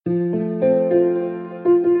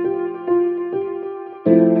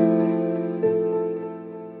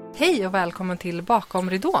Hej och välkommen till Bakom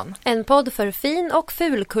ridån. En podd för fin- och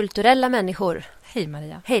fulkulturella människor. Hej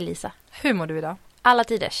Maria. Hej Lisa. Hur mår du idag? Alla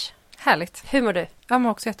tiders. Härligt. Hur mår du? Jag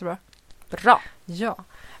mår också jättebra. Bra. Ja,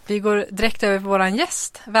 vi går direkt över på våran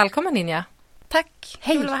gäst. Välkommen Ninja. Tack,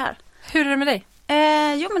 Hej. kul att vara här. Hur är det med dig?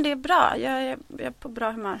 Jo men det är bra, jag är på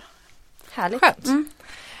bra humör. Härligt. Skönt.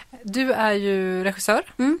 Du är ju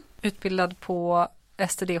regissör, utbildad på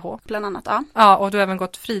STDH. Bland annat, ja. Ja, och du har även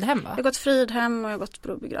gått Fridhem va? Jag har gått Fridhem och jag har gått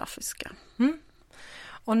Broby Grafiska.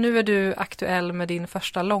 Och nu är du aktuell med din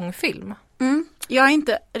första långfilm. Jag är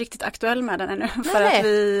inte riktigt aktuell med den ännu. För att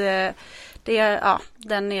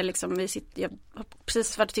den är liksom, jag har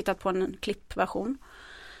precis varit och tittat på en klippversion.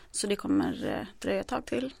 Så det kommer dröja ett tag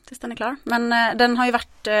tills den är klar. Men den har ju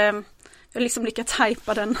varit, jag har liksom lyckats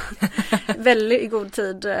hypa den väldigt i god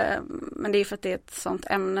tid. Men det är för att det är ett sånt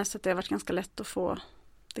ämne så att det har varit ganska lätt att få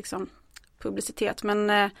liksom publicitet.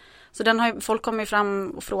 Men så den har folk kommer ju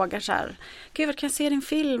fram och frågar så här, gud vad kan jag se din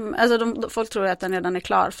film? Alltså folk tror att den redan är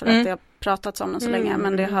klar för att det har pratats om den så länge.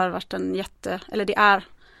 Men det har varit det är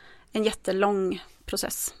en jättelång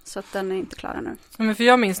process. Så att den är inte klar ännu. Men för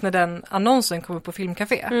jag minns när den annonsen kom upp på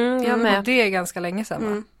Filmcafé. Jag med. Och det är ganska länge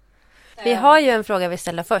sedan va? Vi har ju en fråga vi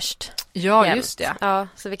ställer först. Ja, Jämt. just det. Ja,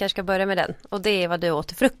 så vi kanske ska börja med den. Och det är vad du åt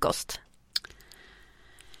till frukost.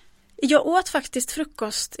 Jag åt faktiskt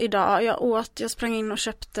frukost idag. Jag sprang in och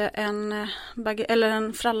köpte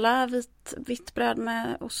en fralla vitt bröd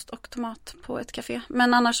med ost och tomat på ett café.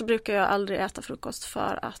 Men annars så brukar jag aldrig äta frukost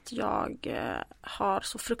för att jag har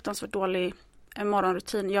så fruktansvärt dålig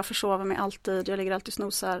morgonrutin. Jag försover mig alltid, jag ligger alltid och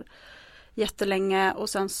snosar jättelänge och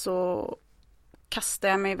sen så kastar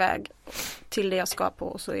jag mig iväg till det jag ska på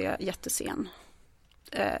och så är jag jättesen.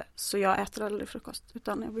 Så jag äter aldrig frukost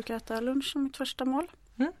utan jag brukar äta lunch som mitt första mål.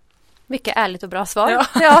 Mycket ärligt och bra svar.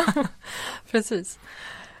 Ja. Precis.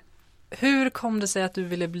 Hur kom det sig att du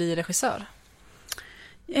ville bli regissör?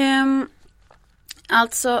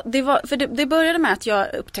 Alltså, det började med att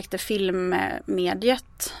jag upptäckte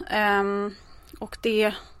filmmediet. Och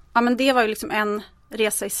det var ju liksom en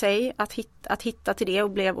resa i sig att hitta till det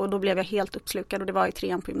och då blev jag helt uppslukad och det var i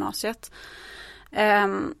 3:an på gymnasiet.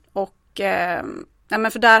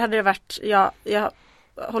 Men för där hade det varit, jag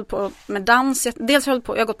hållit på med dans. Jag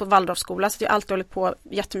har gått på Waldorfskola så jag har alltid hållit på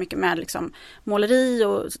jättemycket med liksom måleri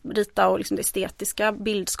och rita och liksom det estetiska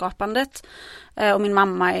bildskapandet. Och min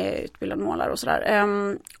mamma är utbildad målare och sådär.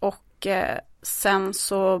 Sen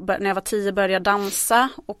så när jag var 10 började jag dansa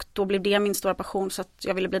och då blev det min stora passion så att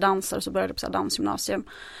jag ville bli dansare och så började jag på så här dansgymnasium.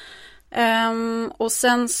 Och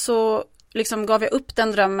sen så liksom gav jag upp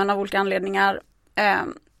den drömmen av olika anledningar.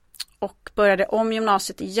 Och började om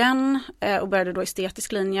gymnasiet igen och började då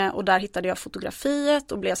estetisk linje och där hittade jag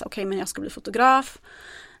fotografiet och blev så okej, men jag ska bli fotograf.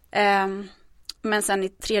 Men sen i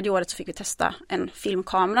 3:e året så fick vi testa en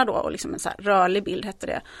filmkamera då och liksom en så här rörlig bild hette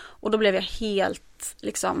det. Och då blev jag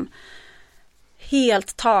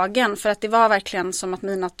helt tagen för att det var verkligen som att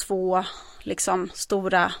mina två liksom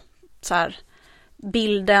stora så här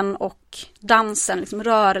bilden och dansen, liksom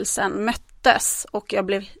rörelsen möttes och jag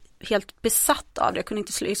blev helt besatt av det. Jag kunde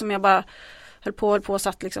inte liksom jag bara höll på och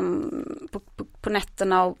satt liksom på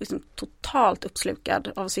nätterna och liksom totalt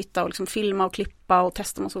uppslukad av att sitta och liksom filma och klippa och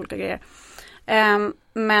testa massa olika grejer.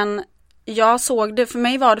 Men jag såg det, för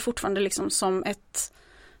mig var det fortfarande liksom som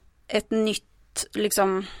ett nytt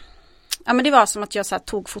liksom, ja men det var som att jag så här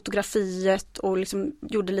tog fotografiet och liksom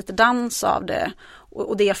gjorde lite dans av det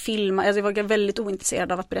och det jag filmade, alltså jag var väldigt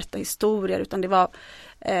ointresserad av att berätta historier utan det var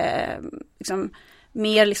liksom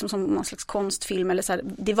mer liksom som någon slags konstfilm eller så här,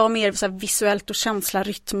 det var mer så här visuellt och känsla,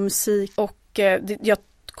 rytm, musik och jag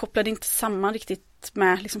kopplade inte samman riktigt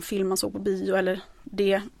med liksom film man såg på bio eller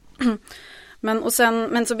det. Men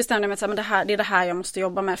så bestämde jag mig att det är det här jag måste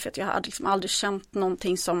jobba med för att jag hade liksom aldrig känt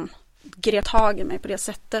någonting som grep tag i mig på det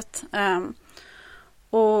sättet.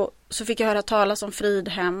 Och så fick jag höra talas om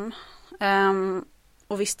Fridhem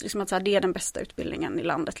och visste liksom att så här, det är den bästa utbildningen i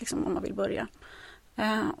landet liksom, om man vill börja.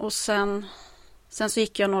 Och sen så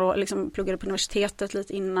gick jag några år, liksom pluggade på universitetet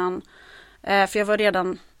lite innan. För jag var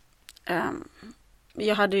redan,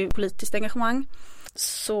 jag hade ju politiskt engagemang.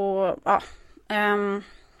 Så ja,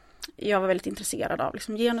 jag var väldigt intresserad av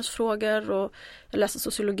liksom genusfrågor och jag läste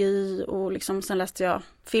sociologi och liksom, sen läste jag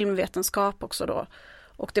filmvetenskap också då.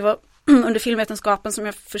 Och det var under filmvetenskapen som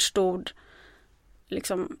jag förstod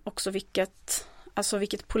liksom också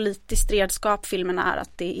vilket politiskt redskap filmen är,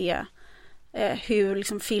 att det är hur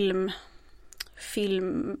liksom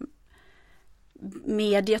filmmediet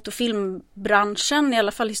och filmbranschen i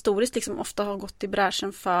alla fall historiskt liksom ofta har gått i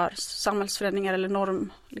bräschen för samhällsförändringar eller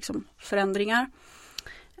normförändringar.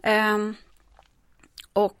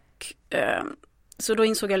 så då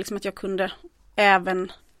insåg jag liksom att jag kunde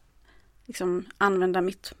även liksom använda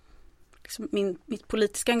mitt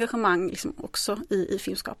politiska engagemang liksom också i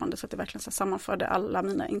filmskapande, så att det verkligen så sammanförde alla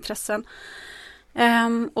mina intressen.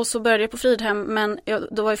 Och så började jag på Fridhem, men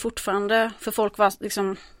då var jag fortfarande, för folk var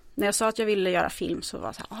liksom, när jag sa att jag ville göra film så var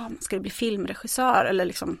det så här, ska det bli filmregissör? Eller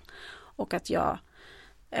liksom, och att jag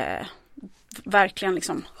verkligen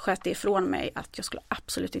liksom sköt det ifrån mig att jag skulle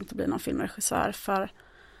absolut inte bli någon filmregissör, för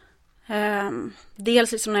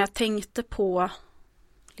dels liksom när jag tänkte på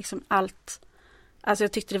liksom allt, alltså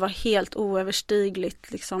jag tyckte det var helt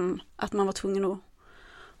oöverstigligt liksom, att man var tvungen att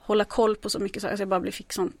hålla koll på så mycket, så alltså jag bara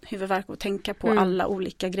fick sån huvudvärk och tänka på alla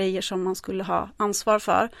olika grejer som man skulle ha ansvar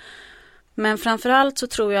för. Men framförallt så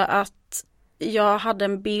tror jag att jag hade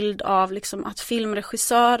en bild av liksom att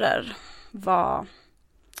filmregissörer var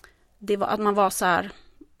att man var så här,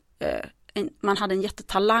 man hade en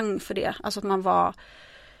jättetalang för det, alltså att man var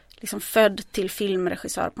liksom född till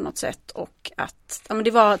filmregissör på något sätt, och att ja, men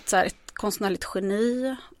det var ett konstnärligt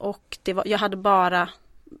geni, och jag hade bara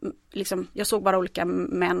liksom, jag såg bara olika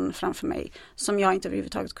män framför mig som jag inte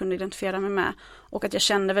överhuvudtaget kunde identifiera mig med, och att jag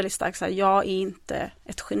kände väldigt starkt så här, jag är inte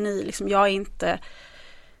ett geni, liksom, jag är inte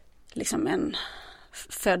liksom en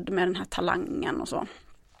född med den här talangen och så.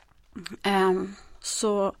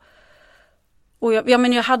 Så och det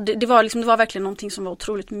var verkligen någonting som var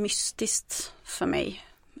otroligt mystiskt för mig,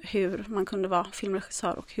 hur man kunde vara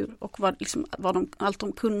filmregissör och vad allt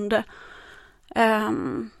de kunde.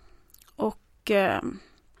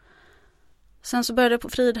 Sen så började jag på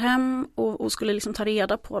Fridhem och skulle liksom ta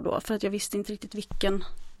reda på då, för att jag visste inte riktigt vilken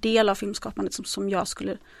del av filmskapandet som jag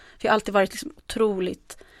skulle, för jag har alltid varit liksom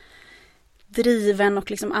otroligt driven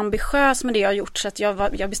och liksom ambitiös med det jag har gjort, så att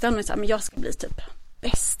jag bestämde mig så här, men jag ska bli typ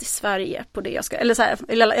bäst i Sverige på det jag ska, eller så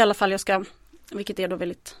här, i alla fall jag ska, vilket är då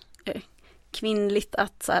väldigt kvinnligt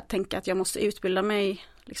att så här, tänka att jag måste utbilda mig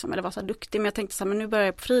liksom, eller vara så här duktig, men jag tänkte så här, men nu börjar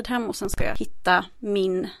jag på Fridhem och sen ska jag hitta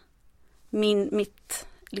min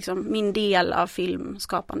del av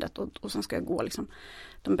filmskapandet, och sen ska jag gå liksom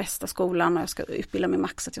den bästa skolan, och jag ska utbilda mig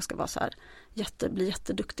max, att jag ska vara så här bli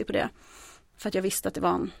jätteduktig på det, för att jag visste att det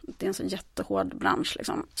är en sån jättehård bransch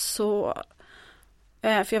liksom. Så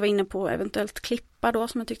för jag var inne på eventuellt klippa då,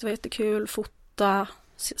 som jag tyckte var jättekul, fota,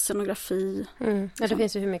 scenografi. Ja, det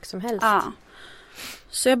finns ju hur mycket som helst. Ja.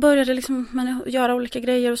 Så jag började liksom göra olika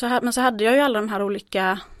grejer och så här, men så hade jag ju alla de här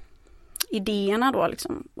olika idéerna då,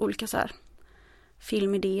 liksom olika så här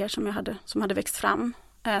filmidéer som hade växt fram,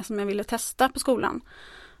 som jag ville testa på skolan.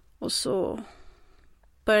 Och så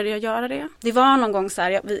började jag göra det. Det var någon gång så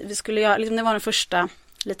här, vi skulle göra, liksom, det var den första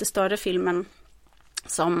lite större filmen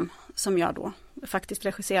som jag då faktiskt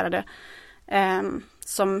regisserade,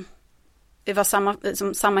 som det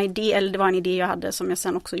var samma idé, eller det var en idé jag hade som jag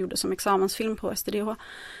sen också gjorde som examensfilm på STDH.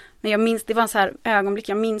 Men jag minns, det var en så här ögonblick,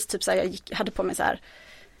 jag minns typ så här, jag hade på mig så här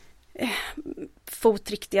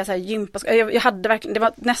fotriktiga så här gympa, jag hade verkligen, det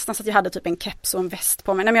var nästan så att jag hade typ en keps och en väst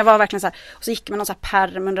på mig. Nej, men jag var verkligen så här, och så gick med någon så här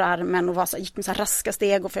pärm under armen och gick med så här raska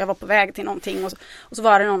steg, och för jag var på väg till någonting, och så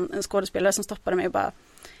var det en skådespelare som stoppade mig och bara,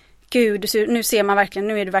 gud, nu ser man verkligen,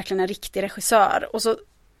 nu är du verkligen en riktig regissör.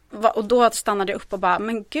 Och då stannade jag upp och bara,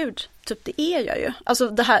 men gud, typ det är jag ju. Alltså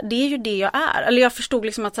det är ju det jag är. Eller jag förstod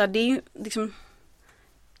liksom att så här, det är ju liksom,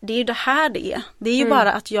 det är ju det här det är. Det är ju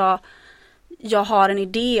bara att jag har en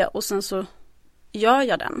idé och sen så gör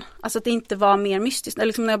jag den. Alltså att det inte var mer mystiskt. Eller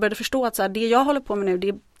liksom när jag började förstå att så här, det jag håller på med nu,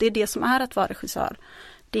 det är det som är att vara regissör.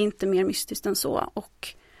 Det är inte mer mystiskt än så.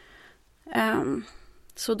 Och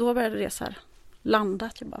så då började det så här landa,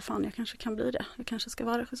 att jag bara, fan, jag kanske kan bli det. Jag kanske ska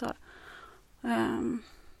vara regissör.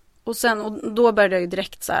 Och då började jag ju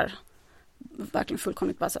direkt så här, verkligen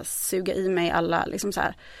fullkomligt bara så här, suga i mig alla liksom så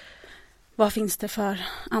här, vad finns det för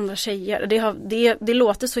andra tjejer? Det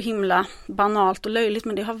låter så himla banalt och löjligt,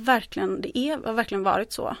 men det har verkligen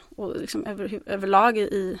varit så, och liksom överlag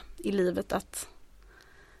i livet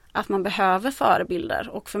att man behöver förebilder,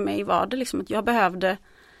 och för mig var det liksom att jag behövde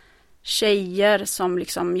tjejer som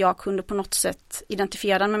liksom jag kunde på något sätt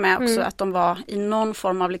identifiera mig med också, att de var i någon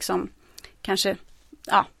form av liksom kanske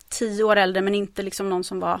 10 år äldre, men inte liksom någon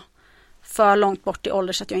som var för långt bort i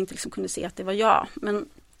ålder så att jag inte liksom kunde se att det var jag. Men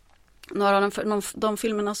några av de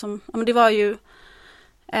filmerna som, ja, men det var ju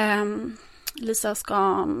Lisa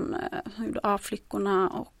Skan gjorde A-flickorna,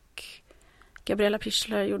 och Gabriella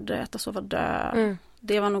Pichler gjorde Äta, sova, dö.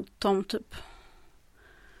 Det var nog de typ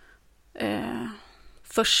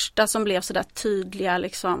första som blev så där tydliga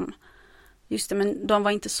liksom, just det, men de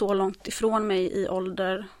var inte så långt ifrån mig i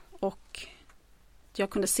ålder, och jag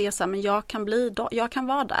kunde se så här, men jag kan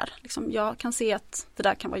vara där liksom, jag kan se att det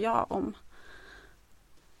där kan vara jag om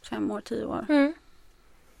 5 år, 10 år.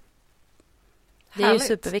 Det är Härligt. ju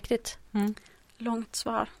superviktigt. Långt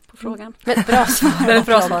svar på frågan. Men bra svar. Det är ett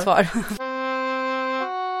bra Långt svar.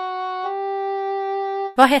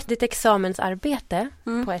 Vad hette ditt examensarbete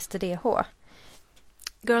på STDH?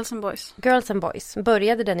 Girls and Boys. Girls and Boys.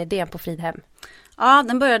 Började den idén på Fridhem? Ja,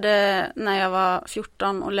 den började när jag var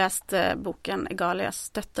 14 och läste boken Egalias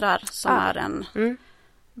döttrar som är en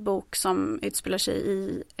bok som utspelar sig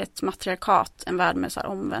i ett matriarkat, en värld med så här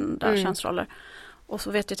omvända könsroller. Och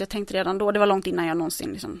så vet jag att jag tänkte redan då, det var långt innan jag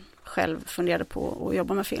någonsin liksom själv funderade på att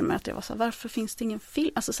jobba med film, att jag var så här, varför finns det ingen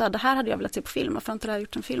film? Alltså så här, det här hade jag velat se på film, varför har inte det här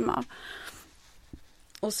gjort en film av?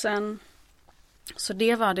 Och sen, så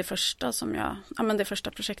det var det första som det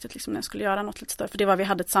första projektet liksom när jag skulle göra något lite större. För det var, vi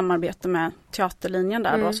hade ett samarbete med teaterlinjen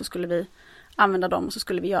där då, så skulle vi använda dem och så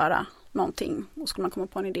skulle vi göra någonting. Och så skulle man komma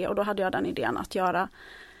på en idé och då hade jag den idén att göra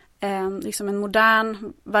liksom en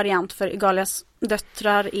modern variant, för Egalias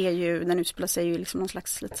döttrar den utspelar sig ju liksom någon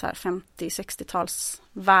slags lite så här 50-60-tals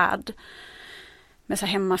värld med så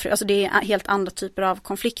här hemmafru, alltså det är helt andra typer av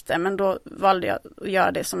konflikter, men då valde jag att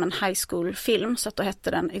göra det som en high school-film, så att då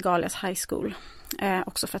hette den Egalias High School,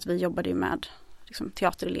 också för att vi jobbade ju med liksom,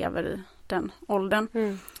 teaterelever i den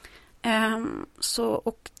åldern.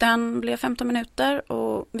 Och den blev 15 minuter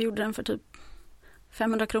och vi gjorde den för typ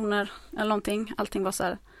 500 kronor eller någonting, allting var så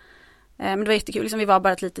här. Men det var jättekul, liksom, vi var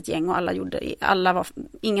bara ett litet gäng och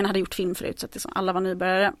ingen hade gjort film förut, så att liksom, alla var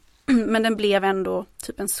nybörjare. Men den blev ändå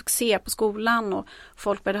typ en succé på skolan och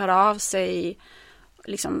folk började höra av sig.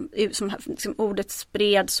 Liksom ordet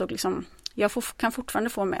spreds och liksom, kan fortfarande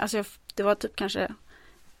få mig. Alltså det var typ kanske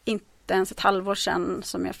inte ens ett halvår sedan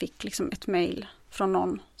som jag fick liksom ett mejl från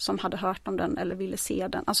någon som hade hört om den eller ville se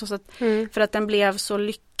den. Alltså så att, för att den blev så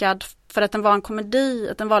lyckad, för att den var en komedi,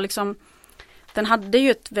 att den var liksom, den hade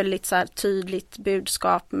ju ett väldigt så här tydligt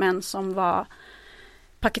budskap, men som var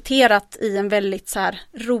paketerat i en väldigt så här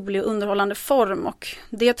rolig och underhållande form, och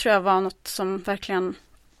det tror jag var något som verkligen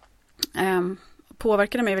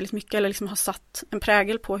påverkade mig väldigt mycket, eller liksom har satt en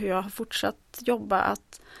prägel på hur jag har fortsatt jobba,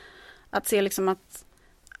 att se liksom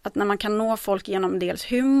att när man kan nå folk genom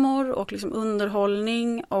dels humor och liksom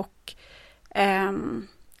underhållning och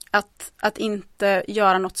att inte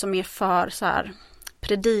göra något som är för så här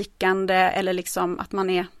predikande, eller liksom att man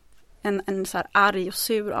är en så här arg och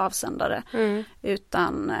sur avsändare,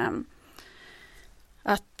 utan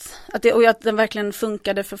att den verkligen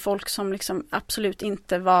funkade för folk som liksom absolut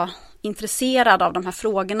inte var intresserade av de här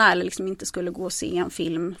frågorna, eller liksom inte skulle gå och se en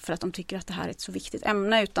film för att de tycker att det här är ett så viktigt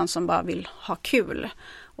ämne, utan som bara vill ha kul,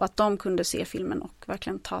 och att de kunde se filmen och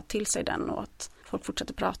verkligen ta till sig den, och att folk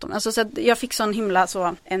fortsatte prata om den. Alltså, så att jag fick sån himla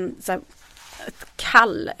ett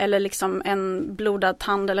kall, eller liksom en blodad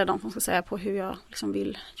tand, eller de som ska säga, på hur jag liksom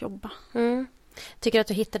vill jobba. Tycker du att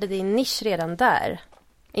du hittade din nisch redan där?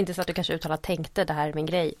 Inte så att du kanske uttalat tänkte det här är min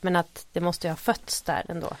grej, men att det måste ju ha fötts där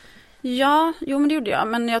ändå. Ja, men det gjorde jag.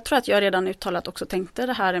 Men jag tror att jag redan uttalat också tänkte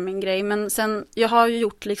det här är min grej. Men sen, jag har ju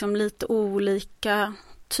gjort liksom lite olika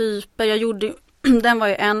typer. Den var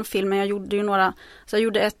ju en film, men jag gjorde ju några. Så jag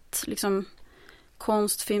gjorde ett liksom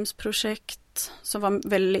konstfilmsprojekt som var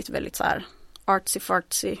väldigt, väldigt så här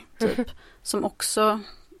artsy-fartsy typ. Som också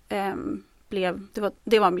blev,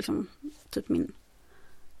 det var liksom typ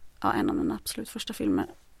en av mina absolut första filmer,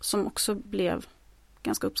 som också blev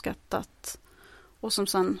ganska uppskattat, och som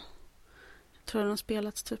sen, jag tror den har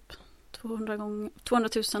spelats typ 200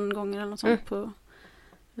 000 gånger eller något sånt på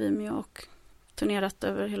Vimeo, och turnerat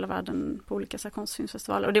över hela världen på olika så här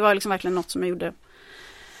konstfilmsfestivaler, och det var liksom verkligen något som jag gjorde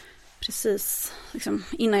precis liksom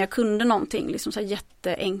innan jag kunde någonting, liksom så här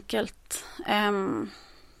jätteenkelt.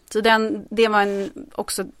 Så det var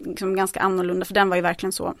också liksom ganska annorlunda, för den var ju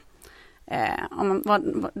verkligen så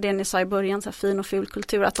det ni sa i början, så här fin och ful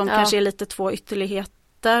kultur, att de kanske är lite två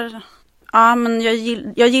ytterligheter. Ja, men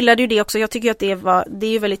jag gillade ju det också. Jag tycker att det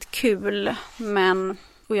är ju väldigt kul,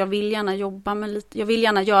 och jag vill gärna jobba med lite, jag vill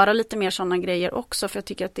gärna göra lite mer sådana grejer också, för jag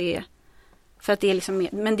tycker att det är liksom mer,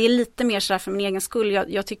 men det är lite mer så här för min egen skull.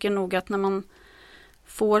 Jag tycker nog att när man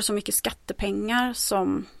får så mycket skattepengar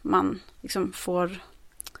som man liksom får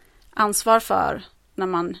ansvar för när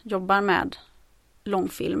man jobbar med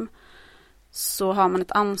långfilm, så har man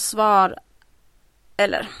ett ansvar,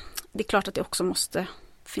 eller det är klart att det också måste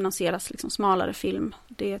finansieras liksom smalare film,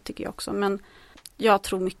 det tycker jag också, men jag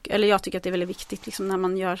tycker att det är väldigt viktigt liksom när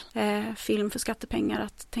man gör film för skattepengar,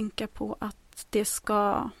 att tänka på att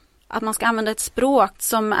att man ska använda ett språk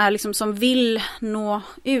som är liksom, som vill nå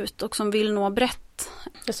ut och som vill nå brett.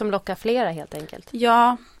 Som lockar flera helt enkelt.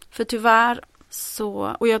 Ja, för tyvärr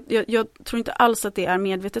så, och jag tror inte alls att det är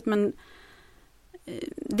medvetet, men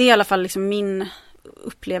det är i alla fall liksom min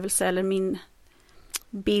upplevelse eller min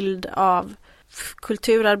bild av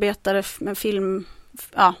kulturarbetare med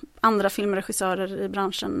andra filmregissörer i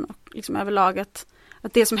branschen och liksom överlag att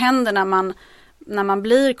det som händer när man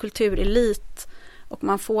blir kulturelit och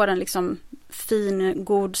man får en liksom fin,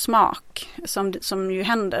 god smak som ju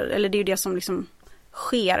händer, eller det är ju det som liksom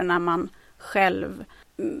sker när man själv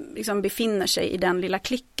liksom befinner sig i den lilla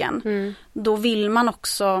klicken. Då vill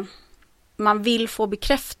man vill få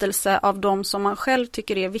bekräftelse av de som man själv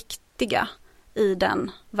tycker är viktiga i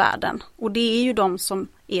den världen. Och det är ju de som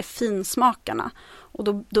är finsmakarna.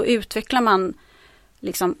 Och då utvecklar man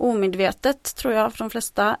liksom omedvetet, tror jag, för de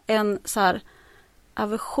flesta, en så här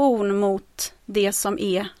aversion mot det som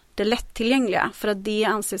är det lättillgängliga. För att det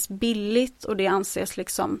anses billigt och det anses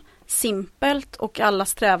liksom simpelt och alla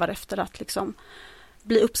strävar efter att liksom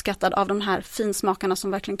bli uppskattad av de här finsmakarna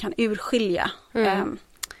som verkligen kan urskilja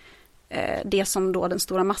det som då den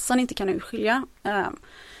stora massan inte kan urskilja.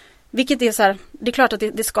 Vilket är så här, det är klart att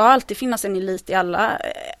det ska alltid finnas en elit i alla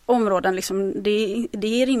områden. Liksom. Det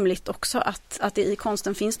är rimligt också att det i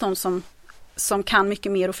konsten finns de som kan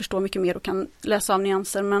mycket mer och förstår mycket mer och kan läsa av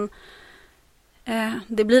nyanser. Men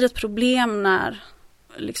det blir ett problem när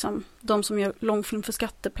liksom, de som gör långfilm för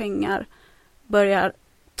skattepengar börjar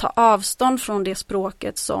ta avstånd från det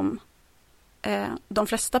språket som de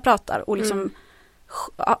flesta pratar och liksom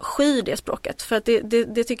skyr det språket. För att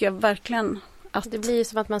det tycker jag verkligen att... Det blir ju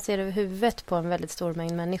som att man ser över huvudet på en väldigt stor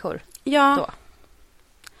mängd människor. Ja. Då.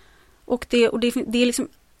 Och det är liksom,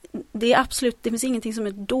 det är absolut, det finns ingenting som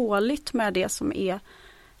är dåligt med det som är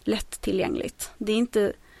lättillgängligt. Det är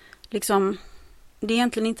inte liksom, det är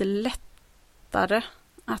egentligen inte lättare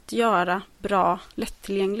att göra bra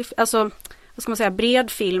lättillgänglig, alltså vad ska man säga,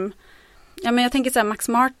 bred film. Ja, men jag tänker så här, Max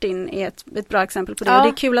Martin är ett bra exempel på det. Ja. Och det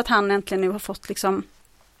är kul att han äntligen nu har fått liksom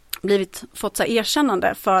fått så här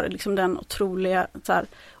erkännande för liksom den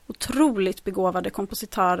otroligt begåvade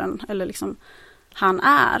kompositören eller liksom han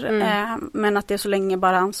är. Men att det så länge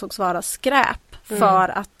bara ansågs vara skräp för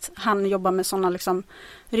att han jobbar med sådana liksom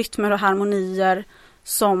rytmer och harmonier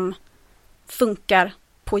som funkar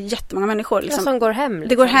på jättemånga människor. Liksom. Ja, som går hem. Liksom.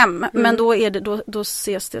 Det går hem, men då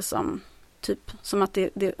ses det som typ som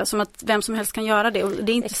att vem som helst kan göra det och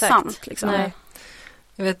det är inte sant. Liksom. Nej.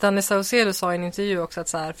 Jag vet, Danny Saucedo sa i en intervju också att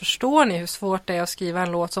så här, förstår ni hur svårt det är att skriva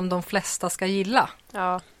en låt som de flesta ska gilla?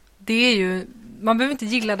 Ja. Det är ju, man behöver inte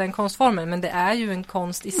gilla den konstformen, men det är ju en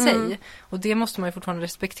konst i sig. Och det måste man ju fortfarande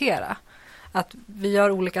respektera. Att vi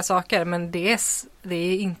gör olika saker, men det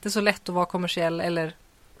är inte så lätt att vara kommersiell eller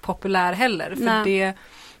populär heller. För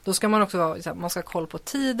då ska man också man ska ha koll på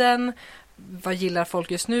tiden. Vad gillar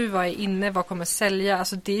folk just nu? Vad är inne? Vad kommer sälja?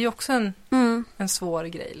 Alltså det är ju också en svår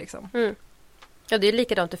grej liksom. Ja, det är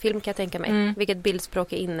likadant i film kan jag tänka mig. Vilket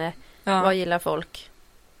bildspråk är inne? Ja. Vad gillar folk?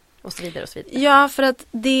 Och så vidare och så vidare. Ja, för att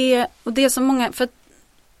det är så många, för att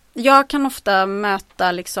jag kan ofta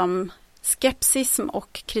möta liksom skepsism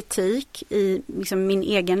och kritik i liksom min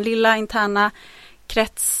egen lilla interna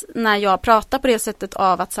krets när jag pratar på det sättet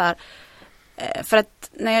av att så här, för att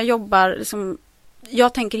när jag jobbar liksom,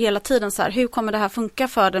 jag tänker hela tiden så här, hur kommer det här funka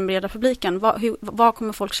för den breda publiken? Vad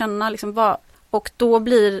kommer folk känna liksom, och då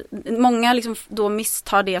blir många liksom då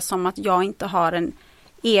misstar det som att jag inte har en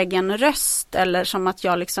egen röst eller som att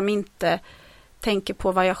jag liksom inte tänker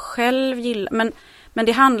på vad jag själv gillar. Men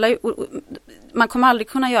det handlar ju, man kommer aldrig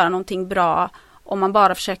kunna göra någonting bra om man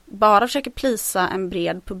bara försöker plisa en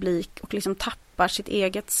bred publik och liksom tappar sitt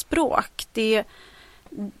eget språk. Det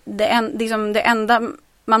enda,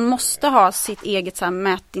 man måste ha sitt eget så här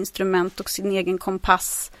mätinstrument och sin egen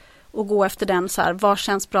kompass och gå efter den så här, vad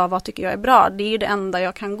känns bra, vad tycker jag är bra. Det är ju det enda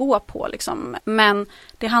jag kan gå på liksom. Men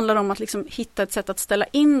det handlar om att liksom hitta ett sätt att ställa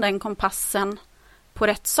in den kompassen på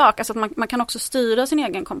rätt sak. Alltså att man kan också styra sin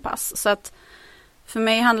egen kompass. Så att för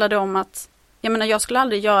mig handlar det om att, jag skulle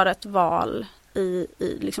aldrig göra ett val i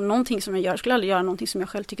liksom någonting som jag gör. Jag skulle aldrig göra någonting som jag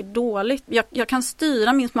själv tycker är dåligt. Jag kan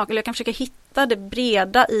styra min smak, eller jag kan försöka hitta det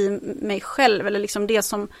breda i mig själv. Eller liksom det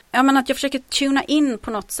som, att jag försöker tuna in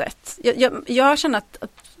på något sätt. Jag känner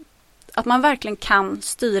att man verkligen kan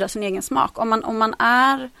styra sin egen smak. Om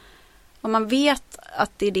man vet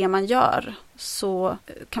att det är det man gör, så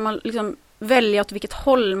kan man liksom välja åt vilket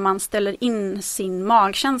håll man ställer in sin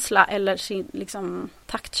magkänsla eller sin liksom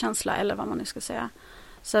taktkänsla eller vad man nu ska säga.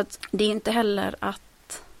 Så att det är inte heller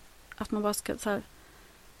att man bara ska så här,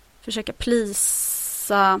 försöka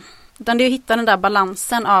plisa, utan det är att hitta den där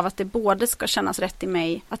balansen av att det både ska kännas rätt i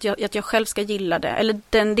mig, att jag själv ska gilla det, eller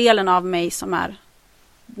den delen av mig som är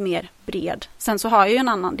mer bred. Sen så har jag ju en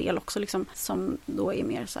annan del också liksom, som då är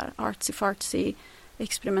mer så här artsy-fartsy,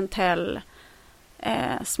 experimentell,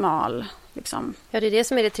 smal liksom. Ja, det är det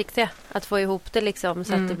som är det trickiga, att få ihop det liksom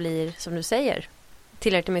så att det blir, som du säger,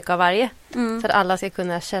 tillräckligt mycket av varje. Så att alla ska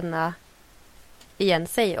kunna känna igen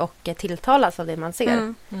sig och tilltalas av det man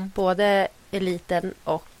ser. Både eliten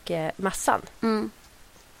och massan.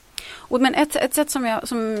 Men ett sätt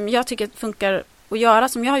som jag tycker funkar att göra,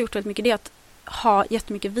 som jag har gjort väldigt mycket, det är att ha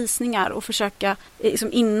jättemycket visningar och försöka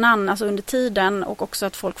liksom innan, alltså under tiden, och också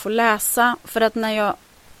att folk får läsa. För att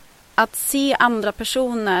att se andra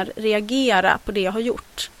personer reagera på det jag har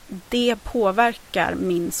gjort, det påverkar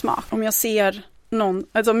min smak. Om jag ser någon,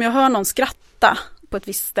 alltså om jag hör någon skratta på ett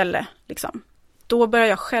visst ställe, liksom, då börjar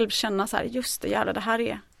jag själv känna så här, just det, jävlar, det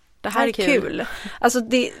här är kul. Alltså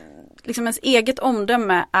det, liksom ens eget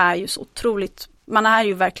omdöme är ju så otroligt, man är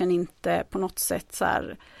ju verkligen inte på något sätt så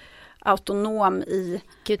här autonom i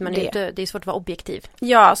det är svårt att vara objektiv.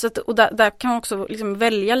 Ja, så att, och där kan man också liksom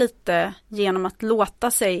välja lite genom att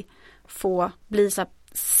låta sig få bli så här,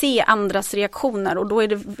 se andras reaktioner, och då är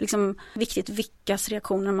det liksom viktigt vilkas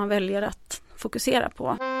reaktioner man väljer att fokusera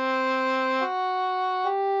på.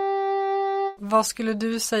 Vad skulle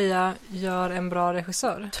du säga gör en bra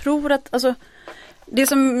regissör? Jag tror att, alltså, det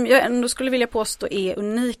som jag ändå skulle vilja påstå är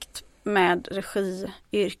unikt med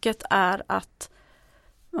regiyrket är att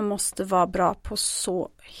man måste vara bra på så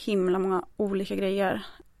himla många olika grejer.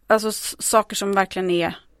 Alltså saker som verkligen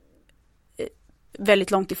är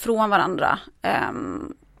väldigt långt ifrån varandra.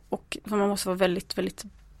 Och man måste vara väldigt, väldigt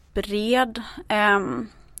bred.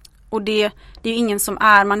 Och det är ju ingen som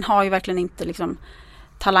man har ju verkligen inte liksom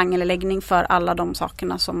talang eller läggning för alla de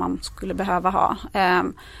sakerna som man skulle behöva ha.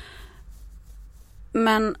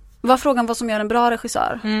 Men vad frågan vad som gör en bra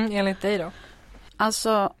regissör? Enligt dig då?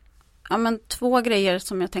 Alltså, ja, men 2 grejer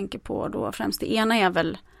som jag tänker på då främst. Det ena är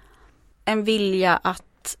väl en vilja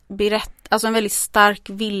att berätta, alltså en väldigt stark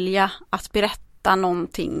vilja att berätta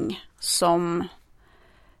någonting som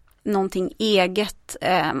någonting eget.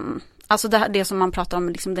 Alltså det som man pratar om,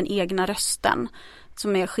 liksom den egna rösten,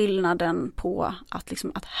 som är skillnaden på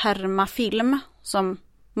att härma film, som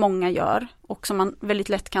många gör och som man väldigt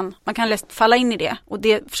lätt man kan lätt falla in i det, och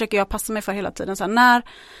det försöker jag passa mig för hela tiden. Så här,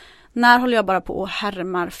 när håller jag bara på och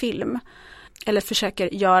härmar film eller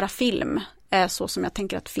försöker göra film så som jag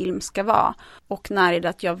tänker att film ska vara, och när är det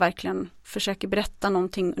att jag verkligen försöker berätta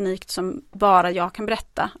någonting unikt som bara jag kan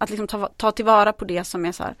berätta, att liksom ta tillvara på det som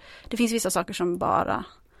är så här. Det finns vissa saker som bara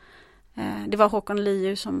det var Håkon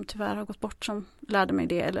Liu som tyvärr har gått bort som lärde mig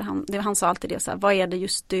det, eller han sa alltid det så här, vad är det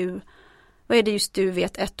just du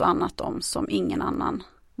vet ett och annat om som ingen annan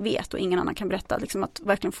vet och ingen annan kan berätta, liksom att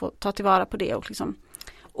verkligen få ta tillvara på det och liksom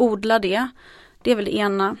odla det. Det är väl det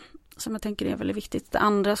ena som jag tänker är väldigt viktigt. Det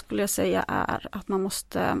andra skulle jag säga är att man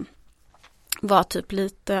måste vara typ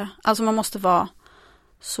lite, alltså man måste vara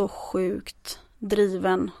så sjukt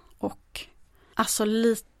driven och alltså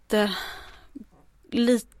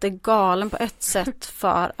lite galen på ett sätt,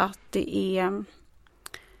 för att det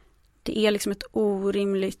är liksom ett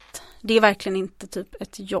orimligt, det är verkligen inte typ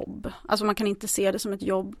ett jobb. Alltså man kan inte se det som ett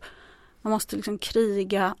jobb. Man måste liksom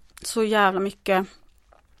kriga så jävla mycket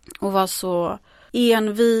och vara så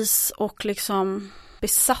envis och liksom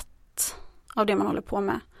besatt av det man håller på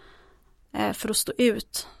med för att stå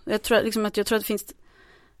ut. Jag tror att det finns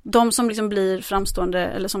de som liksom blir framstående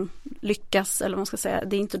eller som lyckas, eller vad man ska säga,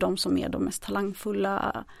 det är inte de som är de mest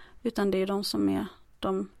talangfulla, utan det är de som är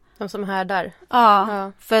de som härdar.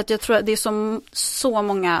 Ja, för att jag tror att det är så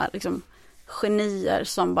många liksom genier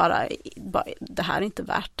som bara det här är inte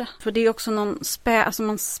värt det. För det är också någon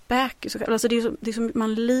man späker så, alltså det är så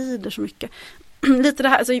man lider så mycket. Lite det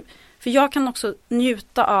här, alltså, för jag kan också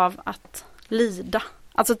njuta av att lida.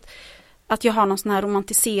 Alltså att jag har någon sån här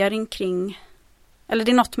romantisering kring, eller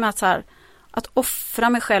det är något med att så här, att offra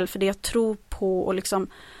mig själv för det jag tror på, och liksom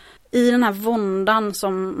i den här våndan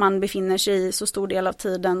som man befinner sig i så stor del av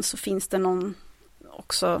tiden, så finns det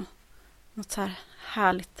något så här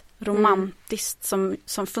härligt romantiskt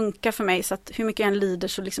som funkar för mig, så att hur mycket jag än lider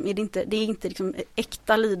så liksom är det är inte liksom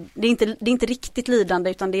äkta det är inte riktigt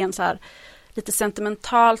lidande, utan det är en så här lite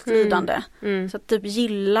sentimentalt lidande. Så att typ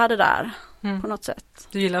gilla det där på något sätt.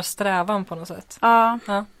 Du gillar strävan på något sätt. Ja.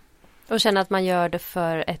 Och känna att man gör det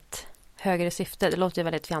för ett högre syfte. Det låter ju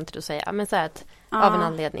väldigt fjantigt att säga, men så här av en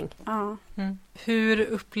anledning. Ja. Hur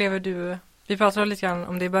upplever du, vi pratade lite grann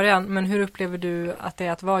om det i början, men hur upplever du att det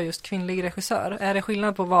är att vara just kvinnlig regissör? Är det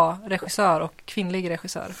skillnad på att vara regissör och kvinnlig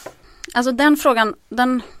regissör? Alltså den frågan,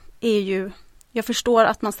 den är ju, jag förstår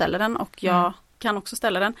att man ställer den, och jag kan också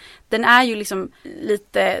ställa den. Den är ju liksom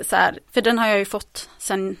lite så här, för den har jag ju fått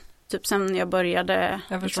sen jag började.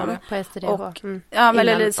 Jag förstår det. På STDH. Och, ja, men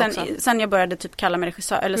eller sen jag började typ kalla mig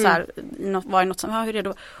regissör, eller så här, var det något som hur är det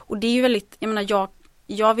då? Och det är ju väldigt, jag menar,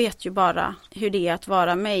 jag vet ju bara hur det är att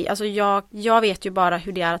vara mig. Alltså jag vet ju bara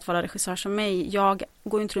hur det är att vara regissör som mig. Jag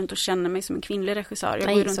går inte runt och känner mig som en kvinnlig regissör.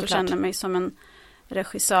 Jag går runt och känner mig som en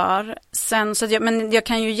regissör. Sen så att jag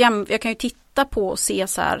kan ju titta på och se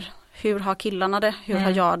så här, hur har killarna det? Hur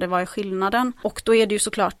har jag det? Vad är skillnaden? Och då är det ju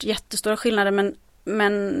såklart jättestora skillnader, men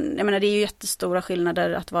jag menar, det är ju jättestora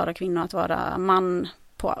skillnader att vara kvinna och att vara man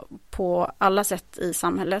på alla sätt i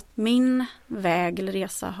samhället. Min väg eller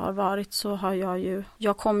resa har varit så har jag har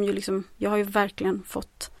ju verkligen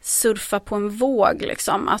fått surfa på en våg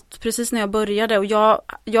liksom, att precis när jag började, och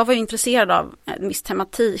jag var ju intresserad av en viss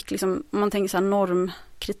tematik liksom, om man tänker så här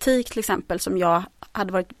normkritik till exempel, som jag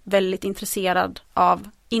hade varit väldigt intresserad av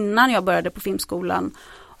innan jag började på filmskolan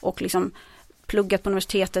och liksom pluggat på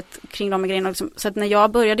universitetet kring de grejerna. Liksom. Så att när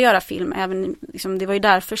jag började göra film, även, liksom, det var ju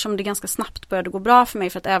därför som det ganska snabbt började gå bra för mig.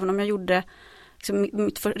 För att även om jag gjorde liksom,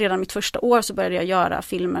 redan mitt första år så började jag göra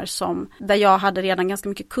filmer där jag hade redan ganska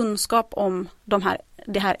mycket kunskap om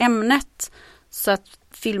det här ämnet. Så att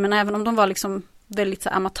filmerna, även om de var liksom väldigt så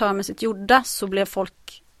här, amatörmässigt gjorda, så blev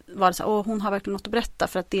var det så här, hon har verkligen något att berätta,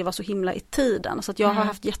 för att det var så himla i tiden. Så att jag har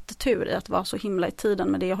haft jättetur i att vara så himla i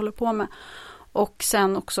tiden med det jag håller på med. Och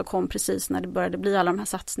sen också kom precis när det började bli alla de här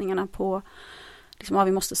satsningarna på liksom,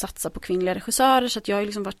 vi måste satsa på kvinnliga regissörer, så att jag har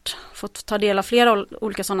liksom fått ta del av flera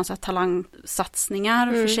olika sådana så här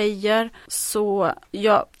talangsatsningar för tjejer. Så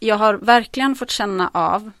jag har verkligen fått känna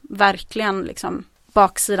av, verkligen liksom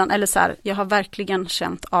baksidan, eller så här, jag har verkligen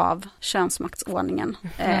känt av könsmaktsordningen.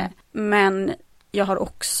 Men jag har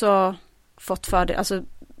också fått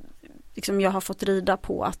liksom, jag har fått rida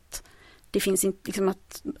på att det finns inte liksom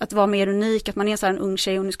att vara mer unik, att man är så här en ung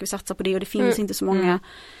tjej och nu ska vi satsa på det, och det finns inte så många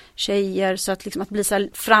tjejer, så att liksom att bli så här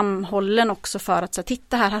framhållen också för att så här,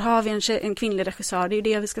 titta här har vi en kvinnlig regissör, det är ju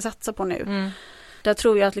det vi ska satsa på nu. Där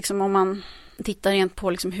tror jag att liksom, om man tittar rent på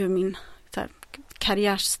liksom hur min så här,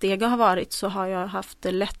 karriärstega har varit, så har jag haft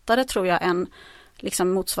det lättare, tror jag, än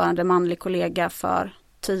liksom motsvarande manlig kollega för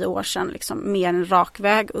 10 år sedan, liksom mer en rak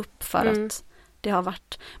väg upp, för att det har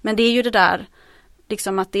varit, men det är ju det där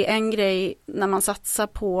liksom, att det är en grej när man satsar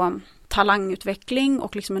på talangutveckling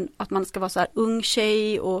och liksom att man ska vara så här ung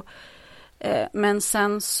tjej, och men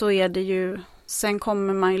sen så är det ju, sen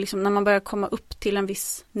kommer man ju liksom, när man börjar komma upp till en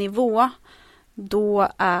viss nivå, då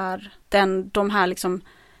är de här liksom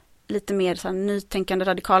lite mer så här nytänkande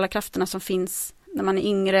radikala krafterna som finns när man är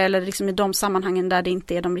yngre, eller liksom i de sammanhangen där det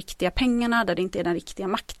inte är de riktiga pengarna, där det inte är den riktiga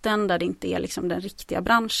makten, där det inte är liksom den riktiga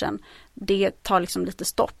branschen, det tar liksom lite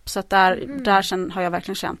stopp. Så att där sen har jag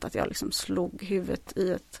verkligen känt att jag liksom slog huvudet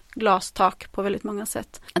i ett glastak på väldigt många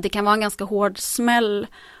sätt. Att det kan vara en ganska hård smäll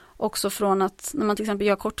också, från att när man till exempel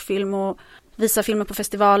gör kortfilm och visar filmer på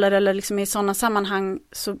festivaler eller liksom i sådana sammanhang,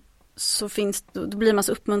 så då blir man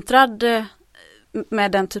så uppmuntrad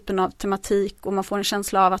med den typen av tematik, och man får en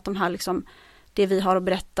känsla av att de här liksom, det vi har att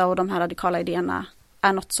berätta och de här radikala idéerna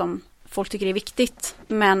är något som folk tycker är viktigt.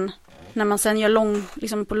 Men när man sen gör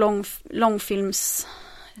liksom på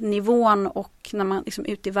långfilmsnivån, och när man liksom är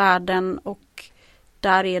ute i världen, och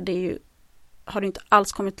där är det ju, har det inte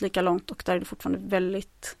alls kommit lika långt, och där är det fortfarande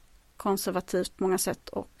väldigt konservativt på många sätt,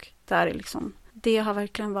 och där är liksom, det har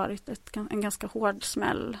verkligen varit en ganska hård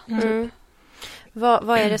smäll. Typ.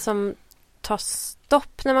 Vad är det som tar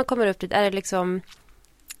stopp när man kommer upp dit? Är det liksom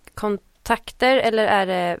kontakter, eller är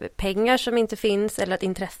det pengar som inte finns, eller att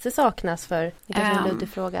intresse saknas för? Det kanske är en luddig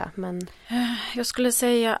fråga, men jag skulle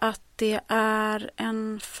säga att det är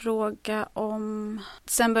en fråga om,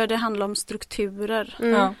 sen börjar det handla om strukturer.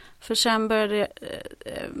 För sen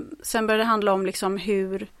börjar det handla om liksom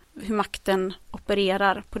hur makten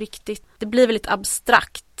opererar på riktigt. Det blir väldigt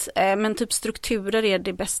abstrakt, men typ strukturer är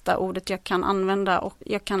det bästa ordet jag kan använda, och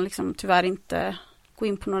jag kan liksom tyvärr inte gå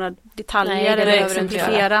in på några detaljer eller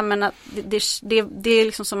exemplifiera, men att det är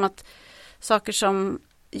liksom som att saker som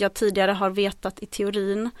jag tidigare har vetat i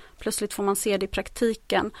teorin, plötsligt får man se det i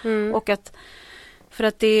praktiken. Och att, för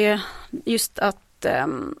att det är just att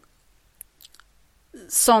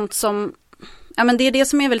sånt som, ja men det är det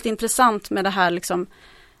som är väldigt intressant med det här liksom,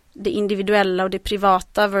 det individuella och det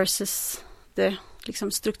privata versus det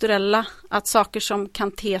liksom strukturella, att saker som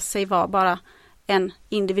kan te sig vara bara en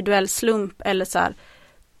individuell slump, eller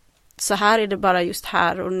så här är det bara just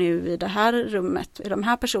här och nu i det här rummet, i de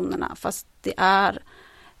här personerna, fast det är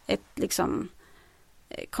ett liksom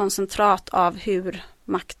koncentrat av hur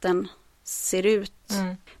makten ser ut.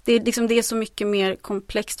 Det är så mycket mer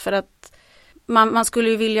komplext, för att man skulle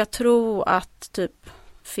ju vilja tro att typ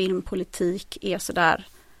filmpolitik är sådär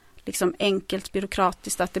liksom enkelt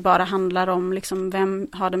byråkratiskt, att det bara handlar om liksom vem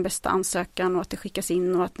har den bästa ansökan, och att det skickas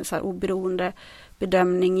in, och att en så här oberoende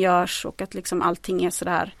bedömning görs, och att liksom allting är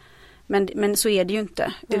sådär Men så är det ju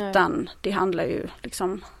inte. Utan det handlar ju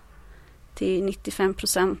liksom till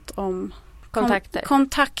 95% om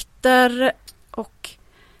kontakter och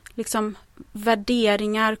liksom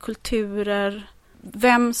värderingar, kulturer,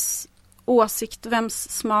 vems åsikt, vems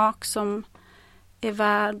smak som är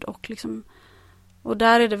värd och liksom, och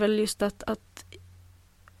där är det väl just att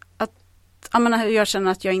jag menar, jag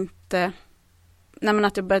känner att jag inte,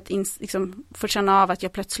 att jag börjat liksom få känna av att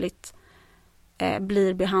jag plötsligt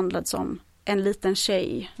blir behandlad som en liten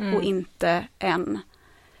tjej och inte en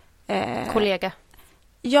kollega.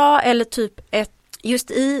 Ja, eller typ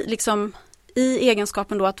just i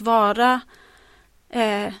egenskapen då att vara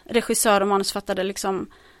regissör och manusförfattare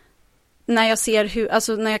liksom, när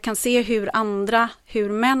jag kan se hur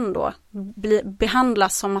män då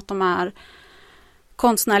behandlas som att de är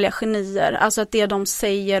konstnärliga genier, alltså att det de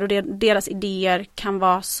säger och deras idéer kan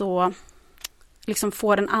vara så liksom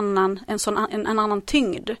får en annan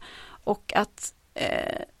tyngd, och att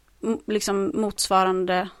liksom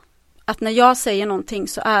motsvarande att när jag säger någonting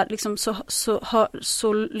så är liksom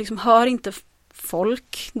så liksom hör inte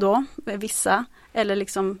folk då, vissa eller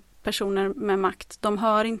liksom personer med makt, de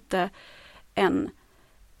hör inte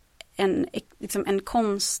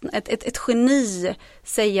ett geni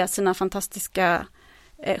säga sina fantastiska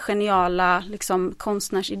geniala liksom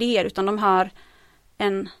konstnärsidéer, utan de hör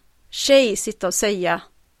en tjej sitta och säga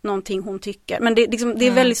någonting hon tycker. Men det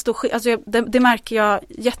är väldigt stor alltså det märker jag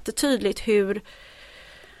jättetydligt hur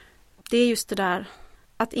det är just det där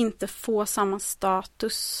att inte få samma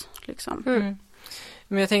status liksom.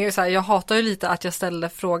 Men jag tänker så här, jag hatar ju lite att jag ställer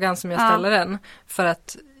frågan som jag ställer den, för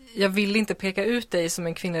att jag vill inte peka ut dig som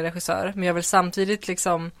en kvinnlig regissör, men jag vill samtidigt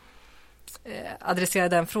liksom adressera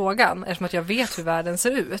den frågan eftersom att jag vet hur världen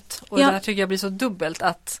ser ut. Och det här tycker jag blir så dubbelt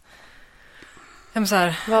att så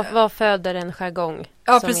här, vad föder en jargong?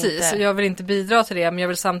 Ja, precis. Jag vill inte bidra till det, men jag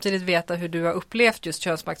vill samtidigt veta hur du har upplevt just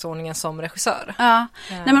könsmaktsordningen som regissör. Ja.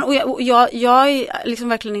 Nej, men jag är liksom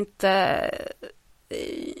verkligen inte...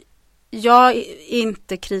 Jag är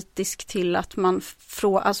inte kritisk till att man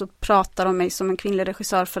pratar om mig som en kvinnlig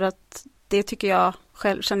regissör, för att det tycker jag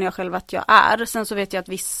känner jag själv att jag är. Sen så vet jag att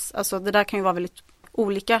det där kan ju vara väldigt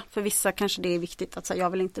olika. För vissa kanske det är viktigt att jag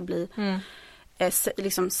vill inte bli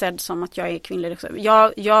liksom sedd som att jag är kvinnlig regissör.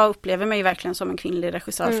 Jag upplever mig verkligen som en kvinnlig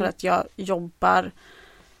regissör för att jag jobbar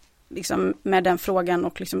liksom med den frågan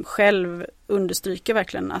och liksom själv understryker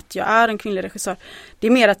verkligen att jag är en kvinnlig regissör. Det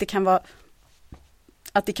är mer att det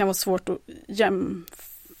kan vara svårt att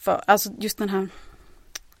jämföra, alltså just den här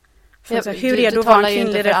hur är det att vara en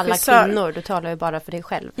kvinnlig regissör? Du talar ju inte för alla kvinnor, du talar ju bara för dig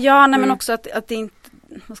själv. Ja, men också att det inte,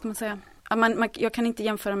 vad ska man säga, jag kan inte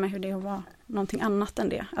jämföra med hur det är att vara någonting annat än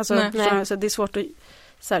det. Alltså, så det är svårt att,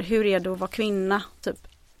 hur är det att vara kvinna? Typ,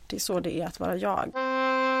 det är så det är att vara jag.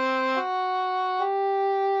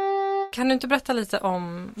 Kan du inte berätta lite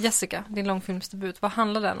om Jessica, din långfilmsdebut? Vad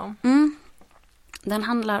handlar den om? Den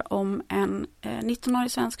handlar om en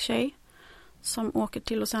 19-årig svensk tjej som åker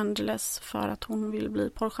till Los Angeles för att hon vill bli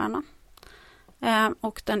porrstjärna.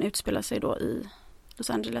 Och den utspelar sig då i Los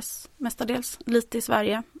Angeles mestadels, lite i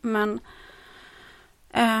Sverige. Men,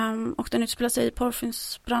 och den utspelar sig i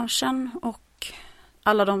porrfilmsbranschen, och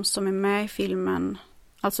alla de som är med i filmen,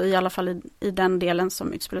 alltså i alla fall i den delen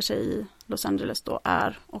som utspelar sig i Los Angeles då,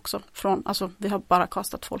 är också från, alltså vi har bara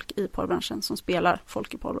kastat folk i porrbranschen som spelar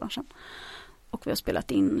folk i porrbranschen. Och vi har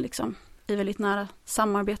spelat in liksom i väldigt nära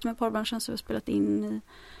samarbete med porrbranschen, så vi har spelat in i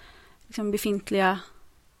liksom befintliga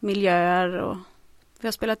miljöer, och vi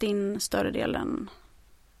har spelat in större delen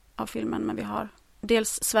av filmen, men vi har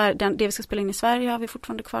dels det vi ska spela in i Sverige har vi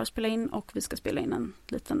fortfarande kvar att spela in, och vi ska spela in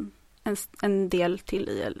en del till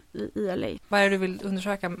i LA. Vad är det du vill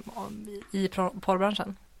undersöka i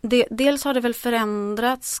porrbranschen? Dels har det väl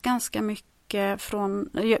förändrats ganska mycket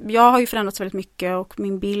jag har ju förändrats väldigt mycket, och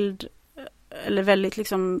min bild eller väldigt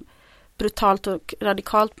liksom brutalt och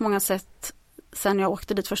radikalt på många sätt sen jag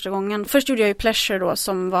åkte dit första gången. Först gjorde jag ju Pleasure då,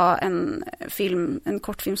 som var en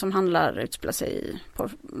kortfilm som utspelar sig i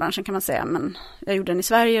porrbranschen kan man säga, men jag gjorde den i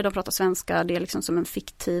Sverige, de pratar svenska, det är liksom som en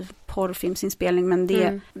fiktiv porrfilmsinspelning, men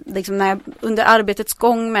det liksom när jag under arbetets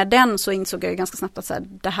gång med den så insåg jag ganska snabbt att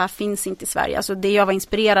det här finns inte i Sverige. Alltså det jag var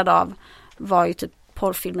inspirerad av var ju typ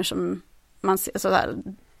porrfilmer som man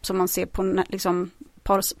ser på liksom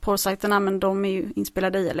porrsajterna, men de är ju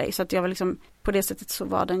inspelade i LA, så att jag var liksom, på det sättet så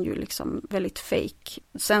var den ju liksom väldigt fake.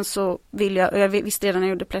 Sen så jag visste redan när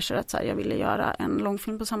jag gjorde Pleasure att jag ville göra en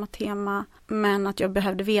långfilm på samma tema, men att jag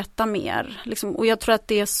behövde veta mer liksom, och jag tror att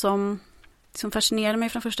det som fascinerade mig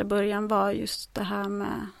från första början var just det här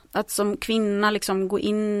med att som kvinna liksom gå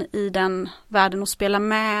in i den världen och spela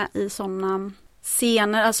med i sådana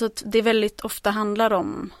scener, alltså det väldigt ofta handlar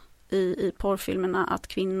om i porrfilmerna att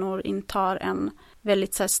kvinnor intar en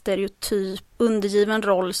väldigt så här stereotyp, undergiven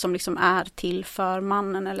roll som liksom är till för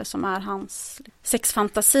mannen eller som är hans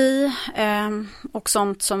sexfantasi och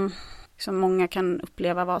sånt som många kan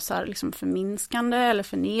uppleva vara så här liksom förminskande eller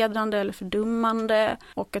förnedrande eller fördummande.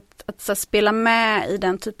 Och att så här spela med i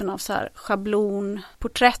den typen av så här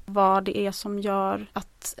schablonporträtt, vad det är som gör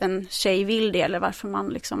att en tjej vill det eller varför man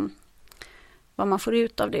liksom, vad man får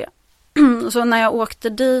ut av det. Så när jag åkte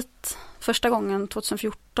dit första gången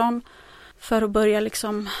 2014 för att börja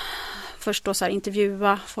liksom först då så här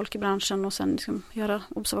intervjua folk i branschen och sen liksom göra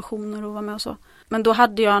observationer och vara med och så. Men då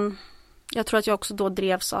hade jag tror att jag också då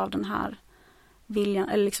drevs av den här viljan,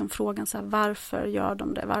 eller liksom frågan så här, varför gör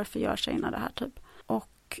de det? Varför gör tjejerna det här typ?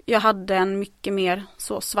 Och jag hade en mycket mer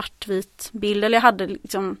så svartvit bild, eller jag hade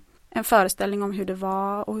liksom en föreställning om hur det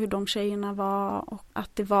var och hur de tjejerna var och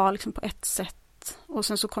att det var liksom på ett sätt. Och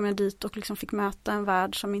sen så kom jag dit och liksom fick möta en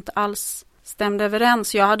värld som inte alls stämde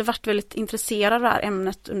överens. Jag hade varit väldigt intresserad av det här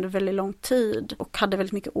ämnet under väldigt lång tid och hade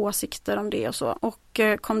väldigt mycket åsikter om det och så. Och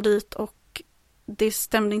kom dit och det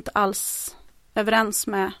stämde inte alls överens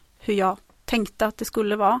med hur jag tänkte att det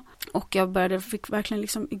skulle vara. Och jag fick verkligen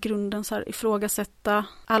liksom i grunden så här ifrågasätta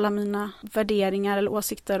alla mina värderingar eller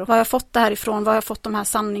åsikter. Och var har jag fått det här ifrån? Var har jag fått de här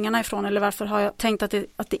sanningarna ifrån? Eller varför har jag tänkt att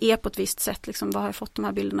det är på ett visst sätt? Liksom, var har jag fått de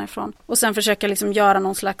här bilderna ifrån? Och sen försöka liksom göra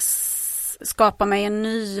någon slags, skapa mig en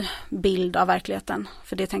ny bild av verkligheten.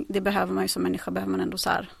 För det behöver man ju som människa, behöver man ändå så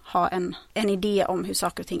här ha en idé om hur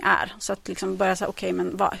saker och ting är. Så att liksom börja säga, okej,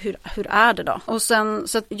 men hur är det då? Och sen,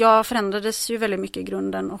 så att jag förändrades ju väldigt mycket i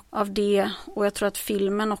grunden av det. Och jag tror att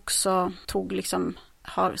filmen också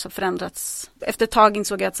har så förändrats. Efter ett tag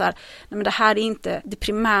insåg jag att så här, nej men det här är inte, det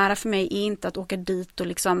primära för mig är inte att åka dit och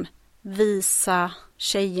liksom visa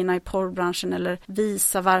tjejerna i porrbranschen eller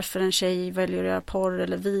visa varför en tjej väljer att göra porr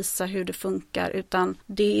eller visa hur det funkar, utan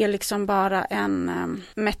det är liksom bara en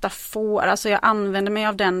metafor. Alltså jag använder mig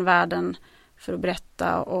av den världen för att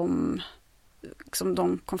berätta om liksom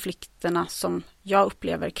de konflikterna som jag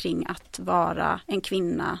upplever kring att vara en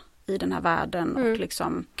kvinna i den här världen och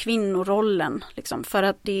liksom kvinnorollen liksom, för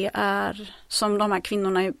att det är som de här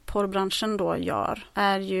kvinnorna i porrbranschen då gör,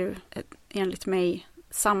 är ju enligt mig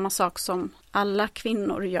samma sak som alla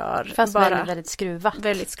kvinnor gör. Fast bara väldigt skruvat.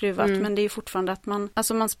 Väldigt skruvat, men det är ju fortfarande att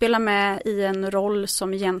man spelar med i en roll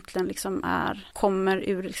som egentligen liksom kommer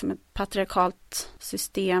ur liksom ett patriarkalt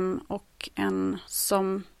system och en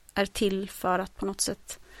som är till för att på något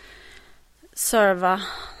sätt serva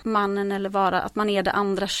mannen eller vara, att man är det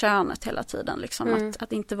andra könet hela tiden. Liksom.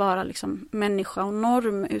 Att inte vara liksom människa och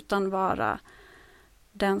norm utan vara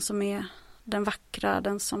den som är den vackra,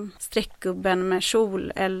 den som streckgubben med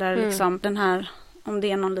kjol eller liksom den här, om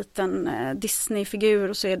det är någon liten Disney-figur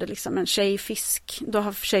och så är det liksom en tjejfisk, då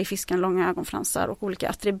har tjejfisken långa ögonfransar och olika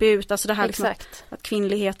attribut, alltså det här liksom, att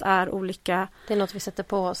kvinnlighet är olika. Det är något vi sätter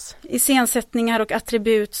på oss. Iscensättningar och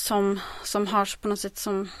attribut som har på något sätt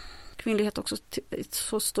som kvinnlighet också i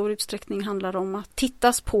så stor utsträckning handlar om att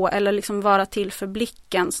tittas på eller liksom vara till för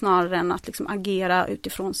blicken snarare än att liksom agera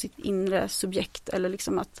utifrån sitt inre subjekt eller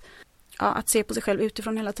liksom att se på sig själv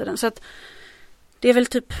utifrån hela tiden. Så att det är väl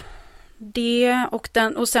typ det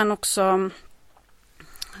och sen också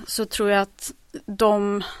så tror jag att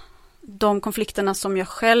de konflikterna som jag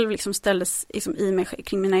själv liksom ställdes liksom i mig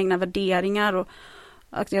kring mina egna värderingar och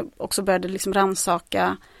att jag också började liksom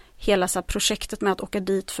rannsaka hela så här projektet med att åka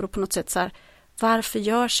dit för att på något sätt så här, varför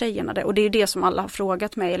gör tjejerna det? Och det är ju det som alla har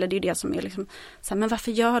frågat mig, eller det är det som är liksom så här, men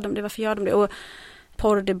varför gör de det? Och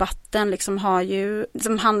porrdebatten liksom har ju,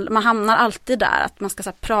 liksom man hamnar alltid där att man ska så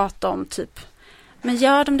här, prata om typ, men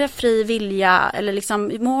gör de det fri vilja eller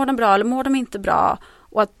liksom mår de bra eller mår de inte bra?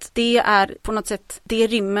 Och att det är på något sätt, det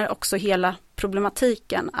rymmer också hela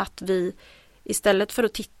problematiken att vi istället för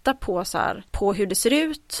att titta på så här, på hur det ser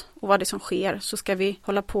ut och vad det som sker, så ska vi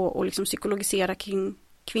hålla på och liksom psykologisera kring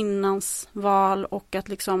kvinnans val och att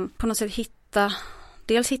liksom på något sätt hitta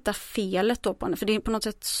felet då på henne. För det är på något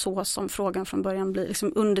sätt så som frågan från början blir.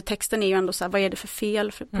 Liksom undertexten är ju ändå så här, vad är det för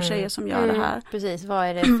fel på tjejer som gör det här? Precis, vad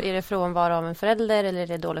är det? Är det frånvaro av en förälder eller är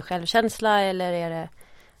det dålig självkänsla eller är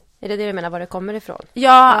det du menar var det kommer ifrån?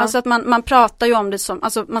 Ja, alltså att man pratar ju om det som,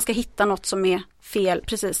 alltså man ska hitta något som är fel,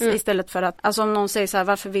 precis, istället för att, alltså om någon säger så här,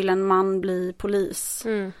 varför vill en man bli polis?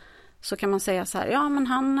 Så kan man säga så här, ja men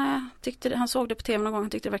han såg det på tv någon gång, han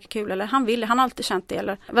tyckte det verkar kul, eller han har alltid känt det,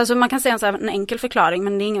 eller alltså man kan säga en enkel förklaring,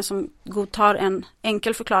 men det är ingen som godtar en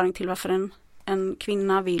enkel förklaring till varför en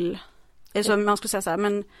kvinna vill, alltså man skulle säga så här,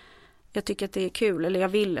 men jag tycker att det är kul, eller jag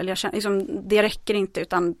vill, eller jag känner, liksom, det räcker inte,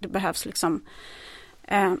 utan det behövs liksom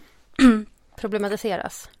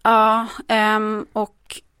problematiseras. Ja,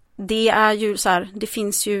 och det är ju så här, det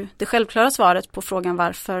finns ju det självklara svaret på frågan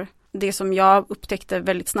varför. Det som jag upptäckte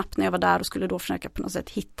väldigt snabbt när jag var där och skulle då försöka på något sätt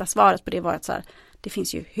hitta svaret på det var att så här, det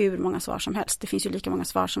finns ju hur många svar som helst. Det finns ju lika många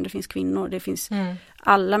svar som det finns kvinnor. Det finns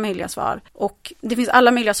alla möjliga svar. Och det finns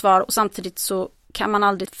alla möjliga svar och samtidigt så kan man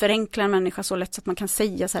aldrig förenkla en människa så lätt så att man kan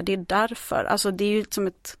säga så här, det är därför. Alltså det är ju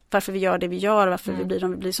som varför vi gör det vi gör, varför vi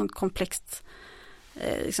blir sånt komplext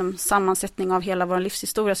liksom, sammansättning av hela vår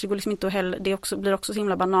livshistoria. Så det går liksom inte att det blir också så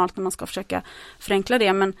himla banalt när man ska försöka förenkla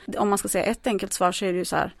det. Men om man ska säga ett enkelt svar så är det ju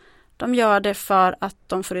så här, de gör det för att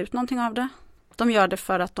de får ut någonting av det. De gör det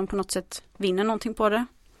för att de på något sätt vinner någonting på det.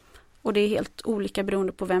 Och det är helt olika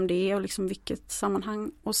beroende på vem det är och liksom vilket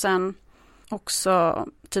sammanhang. Och sen också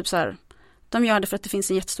typ så här, de gör det för att det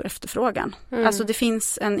finns en jättestor efterfrågan. Alltså det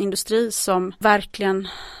finns en industri som verkligen,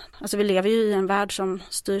 alltså vi lever ju i en värld som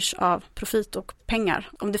styrs av profit och pengar.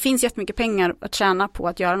 Om det finns jättemycket pengar att tjäna på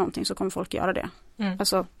att göra någonting så kommer folk göra det.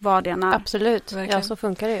 Alltså vad det än är. Absolut, verkligen. Ja så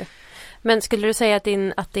funkar det ju. Men skulle du säga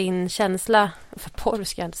att din känsla, för porr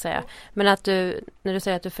ska jag inte säga, men att när du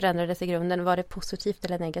säger att du förändrades i grunden, var det positivt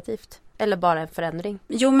eller negativt? Eller bara en förändring?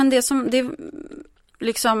 Jo men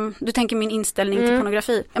liksom, du tänker min inställning till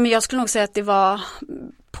pornografi. Men jag skulle nog säga att det var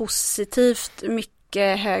positivt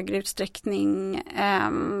mycket högre utsträckning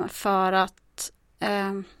för att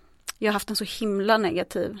jag har haft en så himla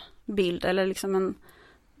negativ bild eller liksom en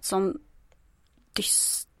sån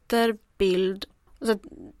dyster bild. Så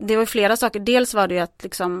det var flera saker. Dels var det ju att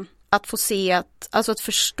liksom att få se att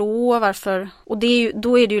förstå varför, och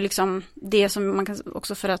då är det ju liksom det som man kan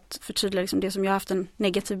också för att förtydliga liksom det som jag har haft en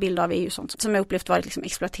negativ bild av är ju sånt som jag upplevt varit liksom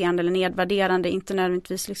exploaterande eller nedvärderande, inte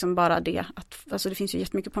nödvändigtvis liksom bara det att, alltså det finns ju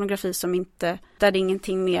jättemycket pornografi som inte, där det är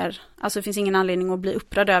ingenting mer, alltså det finns ingen anledning att bli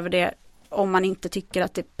upprörd över det om man inte tycker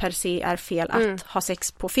att det per se är fel att ha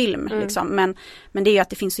sex på film liksom. Men det är ju att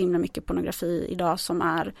det finns så himla mycket pornografi idag som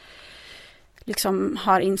är liksom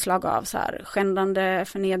har inslag av så här skändande,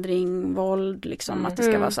 förnedring, våld liksom, att det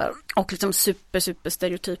ska vara så här, och liksom super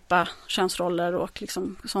stereotypa könsroller och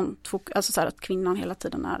liksom sånt, alltså så här att kvinnan hela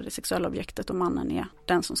tiden är det sexuella objektet och mannen är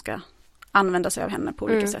den som ska använda sig av henne på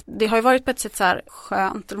olika sätt. Det har ju varit på ett sätt så här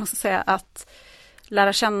skönt, eller man ska säga, att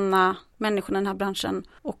lära känna människorna i den här branschen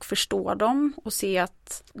och förstå dem och se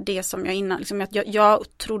att det som jag innan, liksom att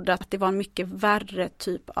jag trodde att det var en mycket värre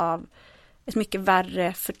typ av ett mycket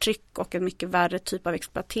värre förtryck och en mycket värre typ av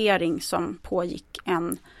exploatering som pågick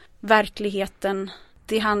än verkligheten.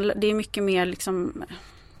 Det är mycket mer liksom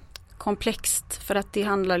komplext för att det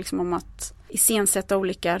handlar liksom om att iscensätta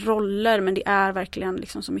olika roller, men det är verkligen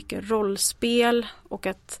liksom så mycket rollspel och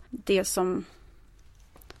att det som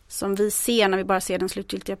vi ser när vi bara ser den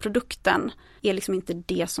slutgiltiga produkten är liksom inte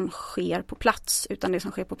det som sker på plats, utan det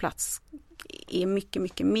som sker på plats är mycket,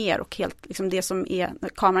 mycket mer och helt liksom det som är, när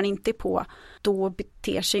kameran inte är på, då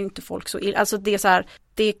beter sig inte folk så illa. Alltså det är så här,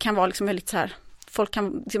 det kan vara liksom väldigt så här, folk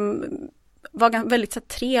kan liksom vara väldigt så här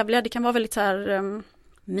trevliga, det kan vara väldigt så här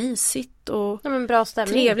mysigt och bra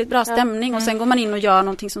stämning. Trevligt, bra stämning och sen går man in och gör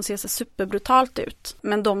någonting som ser så superbrutalt ut.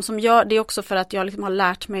 Men de som gör det är också för att jag liksom har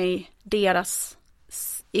lärt mig deras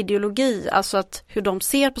ideologi, alltså att hur de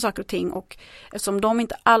ser på saker och ting, och eftersom de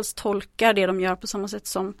inte alls tolkar det de gör på samma sätt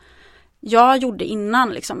som jag gjorde innan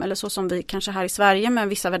liksom, eller så som vi kanske här i Sverige med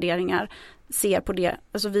vissa värderingar ser på det,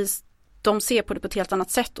 alltså de ser på det på ett helt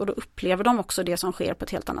annat sätt och då upplever de också det som sker på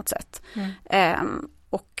ett helt annat sätt.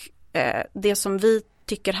 Det som vi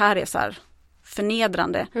tycker här är så här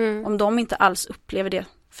förnedrande, om de inte alls upplever det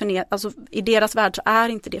alltså i deras värld så är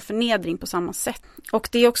inte det förnedring på samma sätt. Och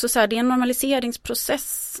det är också så här, det är en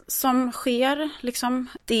normaliseringsprocess som sker liksom.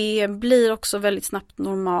 Det blir också väldigt snabbt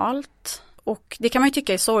normalt. Och det kan man ju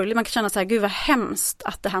tycka är sorgligt. Man kan känna så här, gud vad hemskt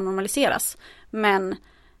att det här normaliseras. Men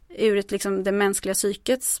ur ett liksom det mänskliga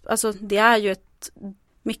psyket, alltså det är ju ett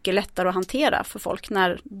mycket lättare att hantera för folk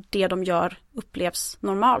när det de gör upplevs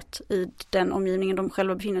normalt i den omgivningen de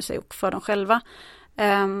själva befinner sig och för dem själva.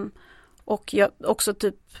 Och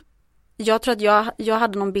jag tror att jag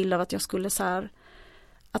hade någon bild av att jag skulle så här,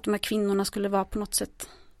 att de här kvinnorna skulle vara på något sätt,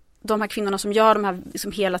 de här kvinnorna som gör de här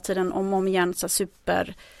liksom hela tiden om och om igen så här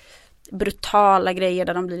super brutala grejer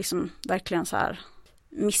där de blir liksom verkligen så här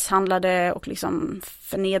misshandlade och liksom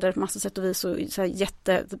förnedrade på massa sätt och vis och så här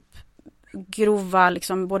jättegrova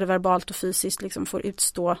liksom både verbalt och fysiskt liksom får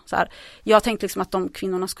utstå så här. Jag tänkte liksom att de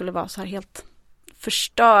kvinnorna skulle vara så här helt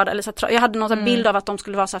förstörda eller så här, jag hade någon bild av att de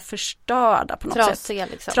skulle vara så här förstörda på något trasiga,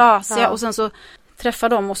 sätt. Liksom. Trasiga och sen så träffar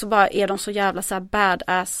de och så bara är de så jävla så här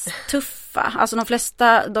badass tuffa. Alltså de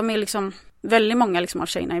flesta, de är liksom väldigt många liksom av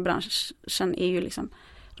tjejerna i branschen är ju liksom,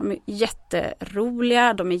 De är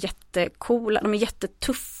jätteroliga, de är jättecoola, de är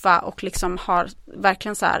jättetuffa och liksom har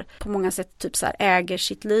verkligen så här på många sätt typ så här äger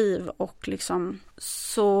sitt liv och liksom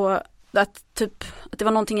så att det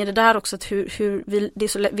var någonting i det där också att hur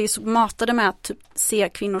vi är så matade med att typ se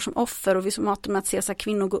kvinnor som offer och vi är så matade med att se så här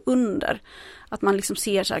kvinnor gå under. Att man liksom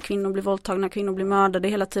ser så här kvinnor bli våldtagna, kvinnor blir mördade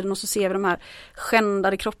hela tiden och så ser vi de här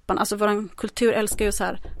skändade kropparna. Alltså vår kultur älskar ju så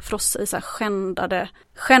här frossa i så här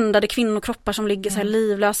skändade kvinnokroppar som ligger så här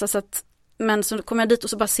livlösa så att men så kommer jag dit och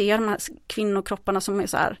så bara ser de här kvinnokropparna som är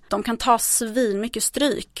så här, de kan ta svin mycket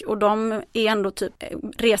stryk och de är ändå typ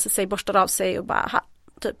reser sig, borstar av sig och bara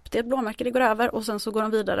typ, det är ett blåmärke, det går över och sen så går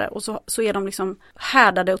de vidare och så är de liksom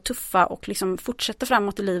härdade och tuffa och liksom fortsätter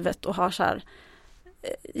framåt i livet och har så här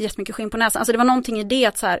jättemycket skinn på näsan. Alltså det var någonting i det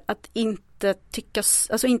att, så här, att inte tycka,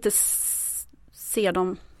 alltså inte se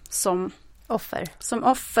dem som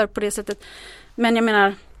offer på det sättet. Men jag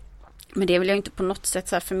menar, men det vill jag inte på något sätt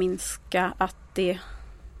så här förminska att det,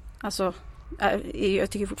 alltså jag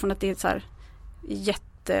tycker fortfarande att det är så här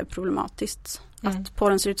jätteproblematiskt att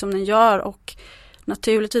porren ser ut som den gör och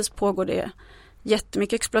naturligtvis pågår det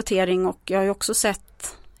jättemycket exploatering och jag har ju också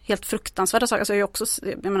sett helt fruktansvärda saker. Alltså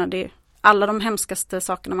jag menar det är alla de hemskaste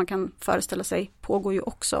sakerna man kan föreställa sig pågår ju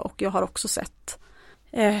också och jag har också sett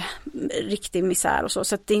riktig misär och så.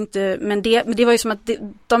 Så att det inte, men det var ju som att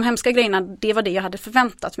de hemska grejerna, det var det jag hade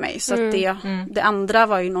förväntat mig. Så att det andra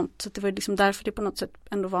var ju något, så det var liksom därför det på något sätt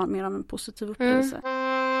ändå var mer av en positiv upplevelse.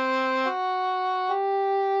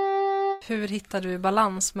 Hur hittar du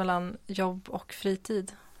balans mellan jobb och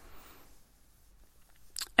fritid?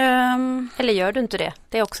 Eller gör du inte det?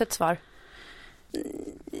 Det är också ett svar.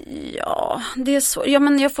 Ja, det är så. Ja,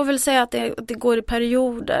 men jag får väl säga att det går i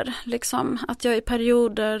perioder. Liksom. Att jag i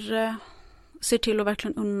perioder ser till att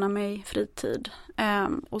verkligen unna mig fritid.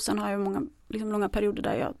 Och sen har jag många liksom, långa perioder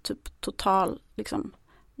där jag typ liksom,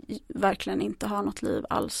 verkligen inte har något liv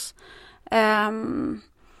alls.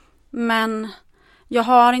 Men jag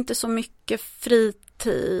har inte så mycket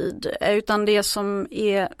fritid utan det som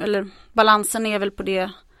är, eller balansen är väl på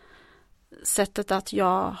det sättet att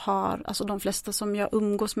jag har, alltså de flesta som jag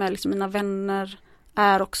umgås med, liksom mina vänner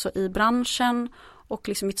är också i branschen och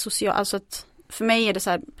liksom mitt sociala, alltså att för mig är det så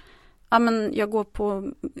här, ja men jag går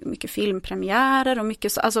på mycket filmpremiärer och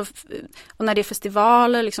mycket, alltså och när det är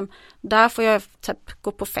festivaler liksom, där får jag typ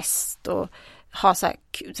gå på fest och ha så här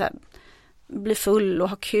bli full och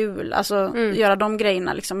ha kul, alltså göra de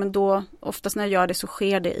grejerna liksom, men då oftast när jag gör det så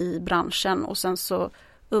sker det i branschen och sen så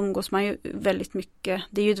umgås man ju väldigt mycket,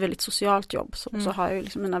 det är ju ett väldigt socialt jobb så har jag ju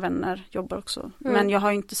liksom mina vänner jobbar också, men jag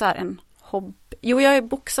har ju inte så här en hobby, jo jag är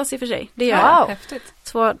boxas i och för sig, det gör jag, häftigt.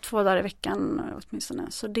 Två dagar i veckan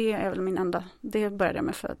åtminstone, så det är väl min enda, det började jag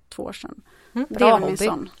med för 2 år sedan. Det är väl min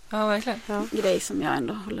sån verkligen. Grej som jag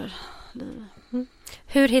ändå håller liv.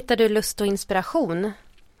 Hur hittar du lust och inspiration?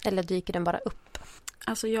 Eller dyker den bara upp?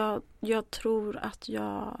 Alltså jag tror att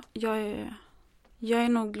jag är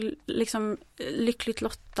nog liksom lyckligt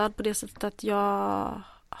lottad på det sättet att jag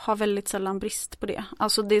har väldigt sällan brist på det.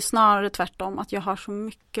 Alltså det är snarare tvärtom att jag har så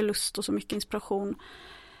mycket lust och så mycket inspiration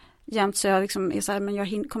jämt så jag liksom är så här, men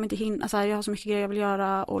jag kommer inte hinna, alltså jag har så mycket grejer jag vill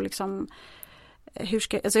göra och liksom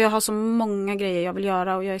alltså jag har så många grejer jag vill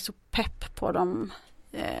göra och jag är så pepp på dem.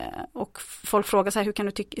 Och folk frågar så här,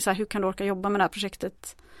 hur kan du orka jobba med det här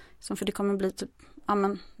projektet? Som för det kommer bli typ, ja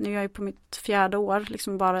men nu är jag ju på mitt 4:e år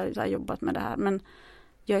liksom bara så här, jobbat med det här, men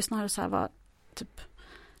jag är snarare så här,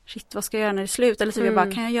 vad ska jag göra när det är slut? Eller typ jag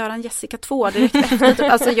bara, kan jag göra en Jessica 2 direkt efter?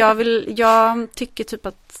 Typ. Alltså jag tycker typ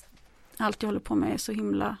att allt jag håller på med är så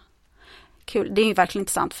himla kul. Det är ju verkligen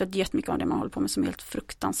inte sant för det är jättemycket av det man håller på med som är helt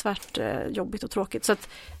fruktansvärt jobbigt och tråkigt. Så att,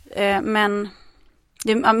 men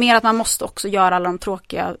det är mer att man måste också göra alla de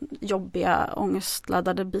tråkiga, jobbiga,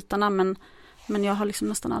 ångestladdade bitarna, men jag har liksom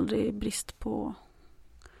nästan aldrig brist på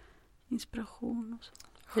inspiration. Och så.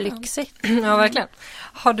 Lyxigt. Ja, verkligen.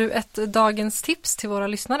 Har du ett dagens tips till våra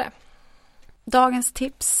lyssnare? Dagens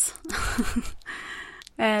tips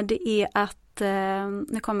det är att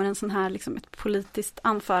nu kommer en sån här liksom ett politiskt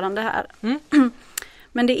anförande här.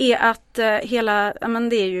 Men det är att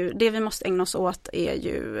det är ju det vi måste ägna oss åt är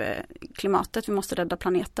ju klimatet. Vi måste rädda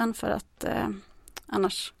planeten för att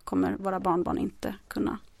annars kommer våra barnbarn inte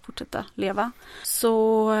kunna fortsätta leva.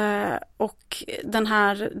 Så och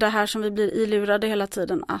det här som vi blir ilurade hela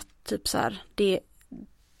tiden att typ så här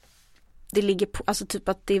det ligger på, alltså typ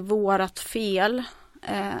att det är vårat fel,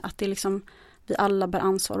 att det är liksom vi alla bär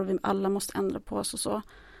ansvar och vi alla måste ändra på oss och så.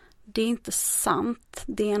 Det är inte sant.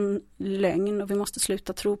 Det är en lögn och vi måste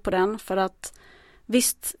sluta tro på den för att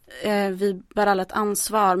visst, vi bär alla ett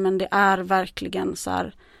ansvar, men det är verkligen så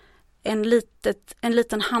här en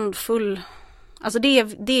liten handfull Alltså det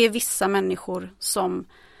är vissa människor som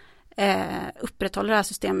upprätthåller det här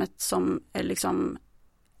systemet, som liksom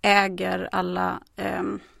äger alla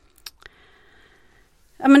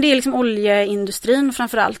men det är liksom oljeindustrin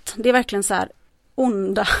framförallt. Det är verkligen så här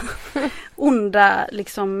onda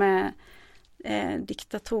liksom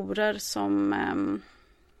diktatorer som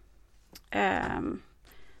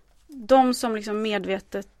de som liksom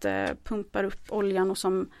medvetet pumpar upp oljan och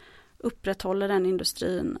som upprätthåller den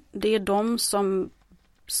industrin. Det är de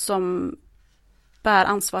som bär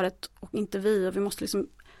ansvaret och inte vi. Och vi måste liksom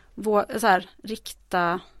så här,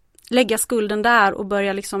 lägga skulden där och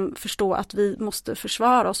börja liksom förstå att vi måste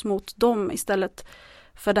försvara oss mot dem istället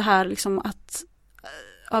för det här liksom att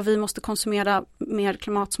vi måste konsumera mer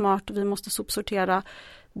klimatsmart, vi måste sopsortera.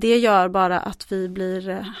 Det gör bara att vi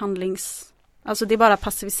blir alltså det bara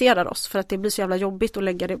passiviserar oss för att det blir så jävla jobbigt att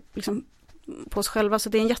lägga det liksom på oss själva. Så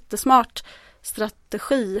det är en jättesmart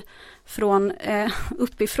strategi från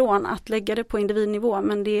uppifrån att lägga det på individnivå,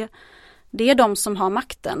 men det är de som har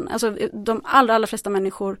makten. Alltså de allra flesta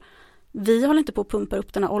människor, vi håller inte på att pumpa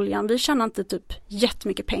upp den här oljan. Vi tjänar inte typ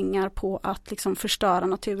jättemycket pengar på att liksom förstöra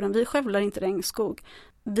naturen. Vi skövlar inte regnskog.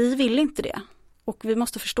 Vi vill inte det. Och vi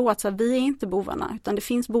måste förstå att så här, vi är inte bovarna, utan det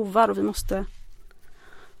finns bovar och vi måste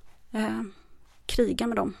kriga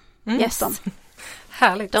med dem. Yes. Dem.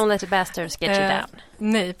 Härligt. Don't let the bastards get you down.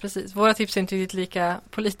 Nej, precis. Våra tips är inte riktigt lika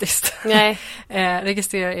politiskt. Nej.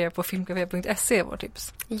 Registrera er på filmcafé.se är vår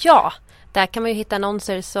tips. Ja, där kan man ju hitta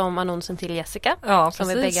annonser som annonsen till Jessica. Ja, som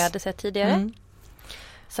vi precis. bägge hade sett tidigare.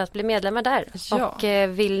 Så att bli medlemmar där. Ja. Och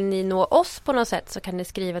vill ni nå oss på något sätt så kan ni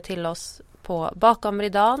skriva till oss på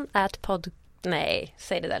bakomridan Nej,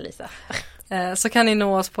 säg det där Lisa. Så kan ni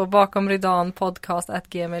nå oss på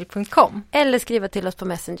bakomridanpodcast@gmail.com. Eller skriva till oss på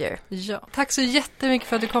Messenger. Ja. Tack så jättemycket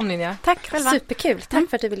för att du kom, Ninja. Tack själva. Superkul, tack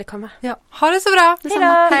för att du ville komma. Ja. Ha det så bra. Hejdå.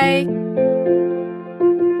 Hej.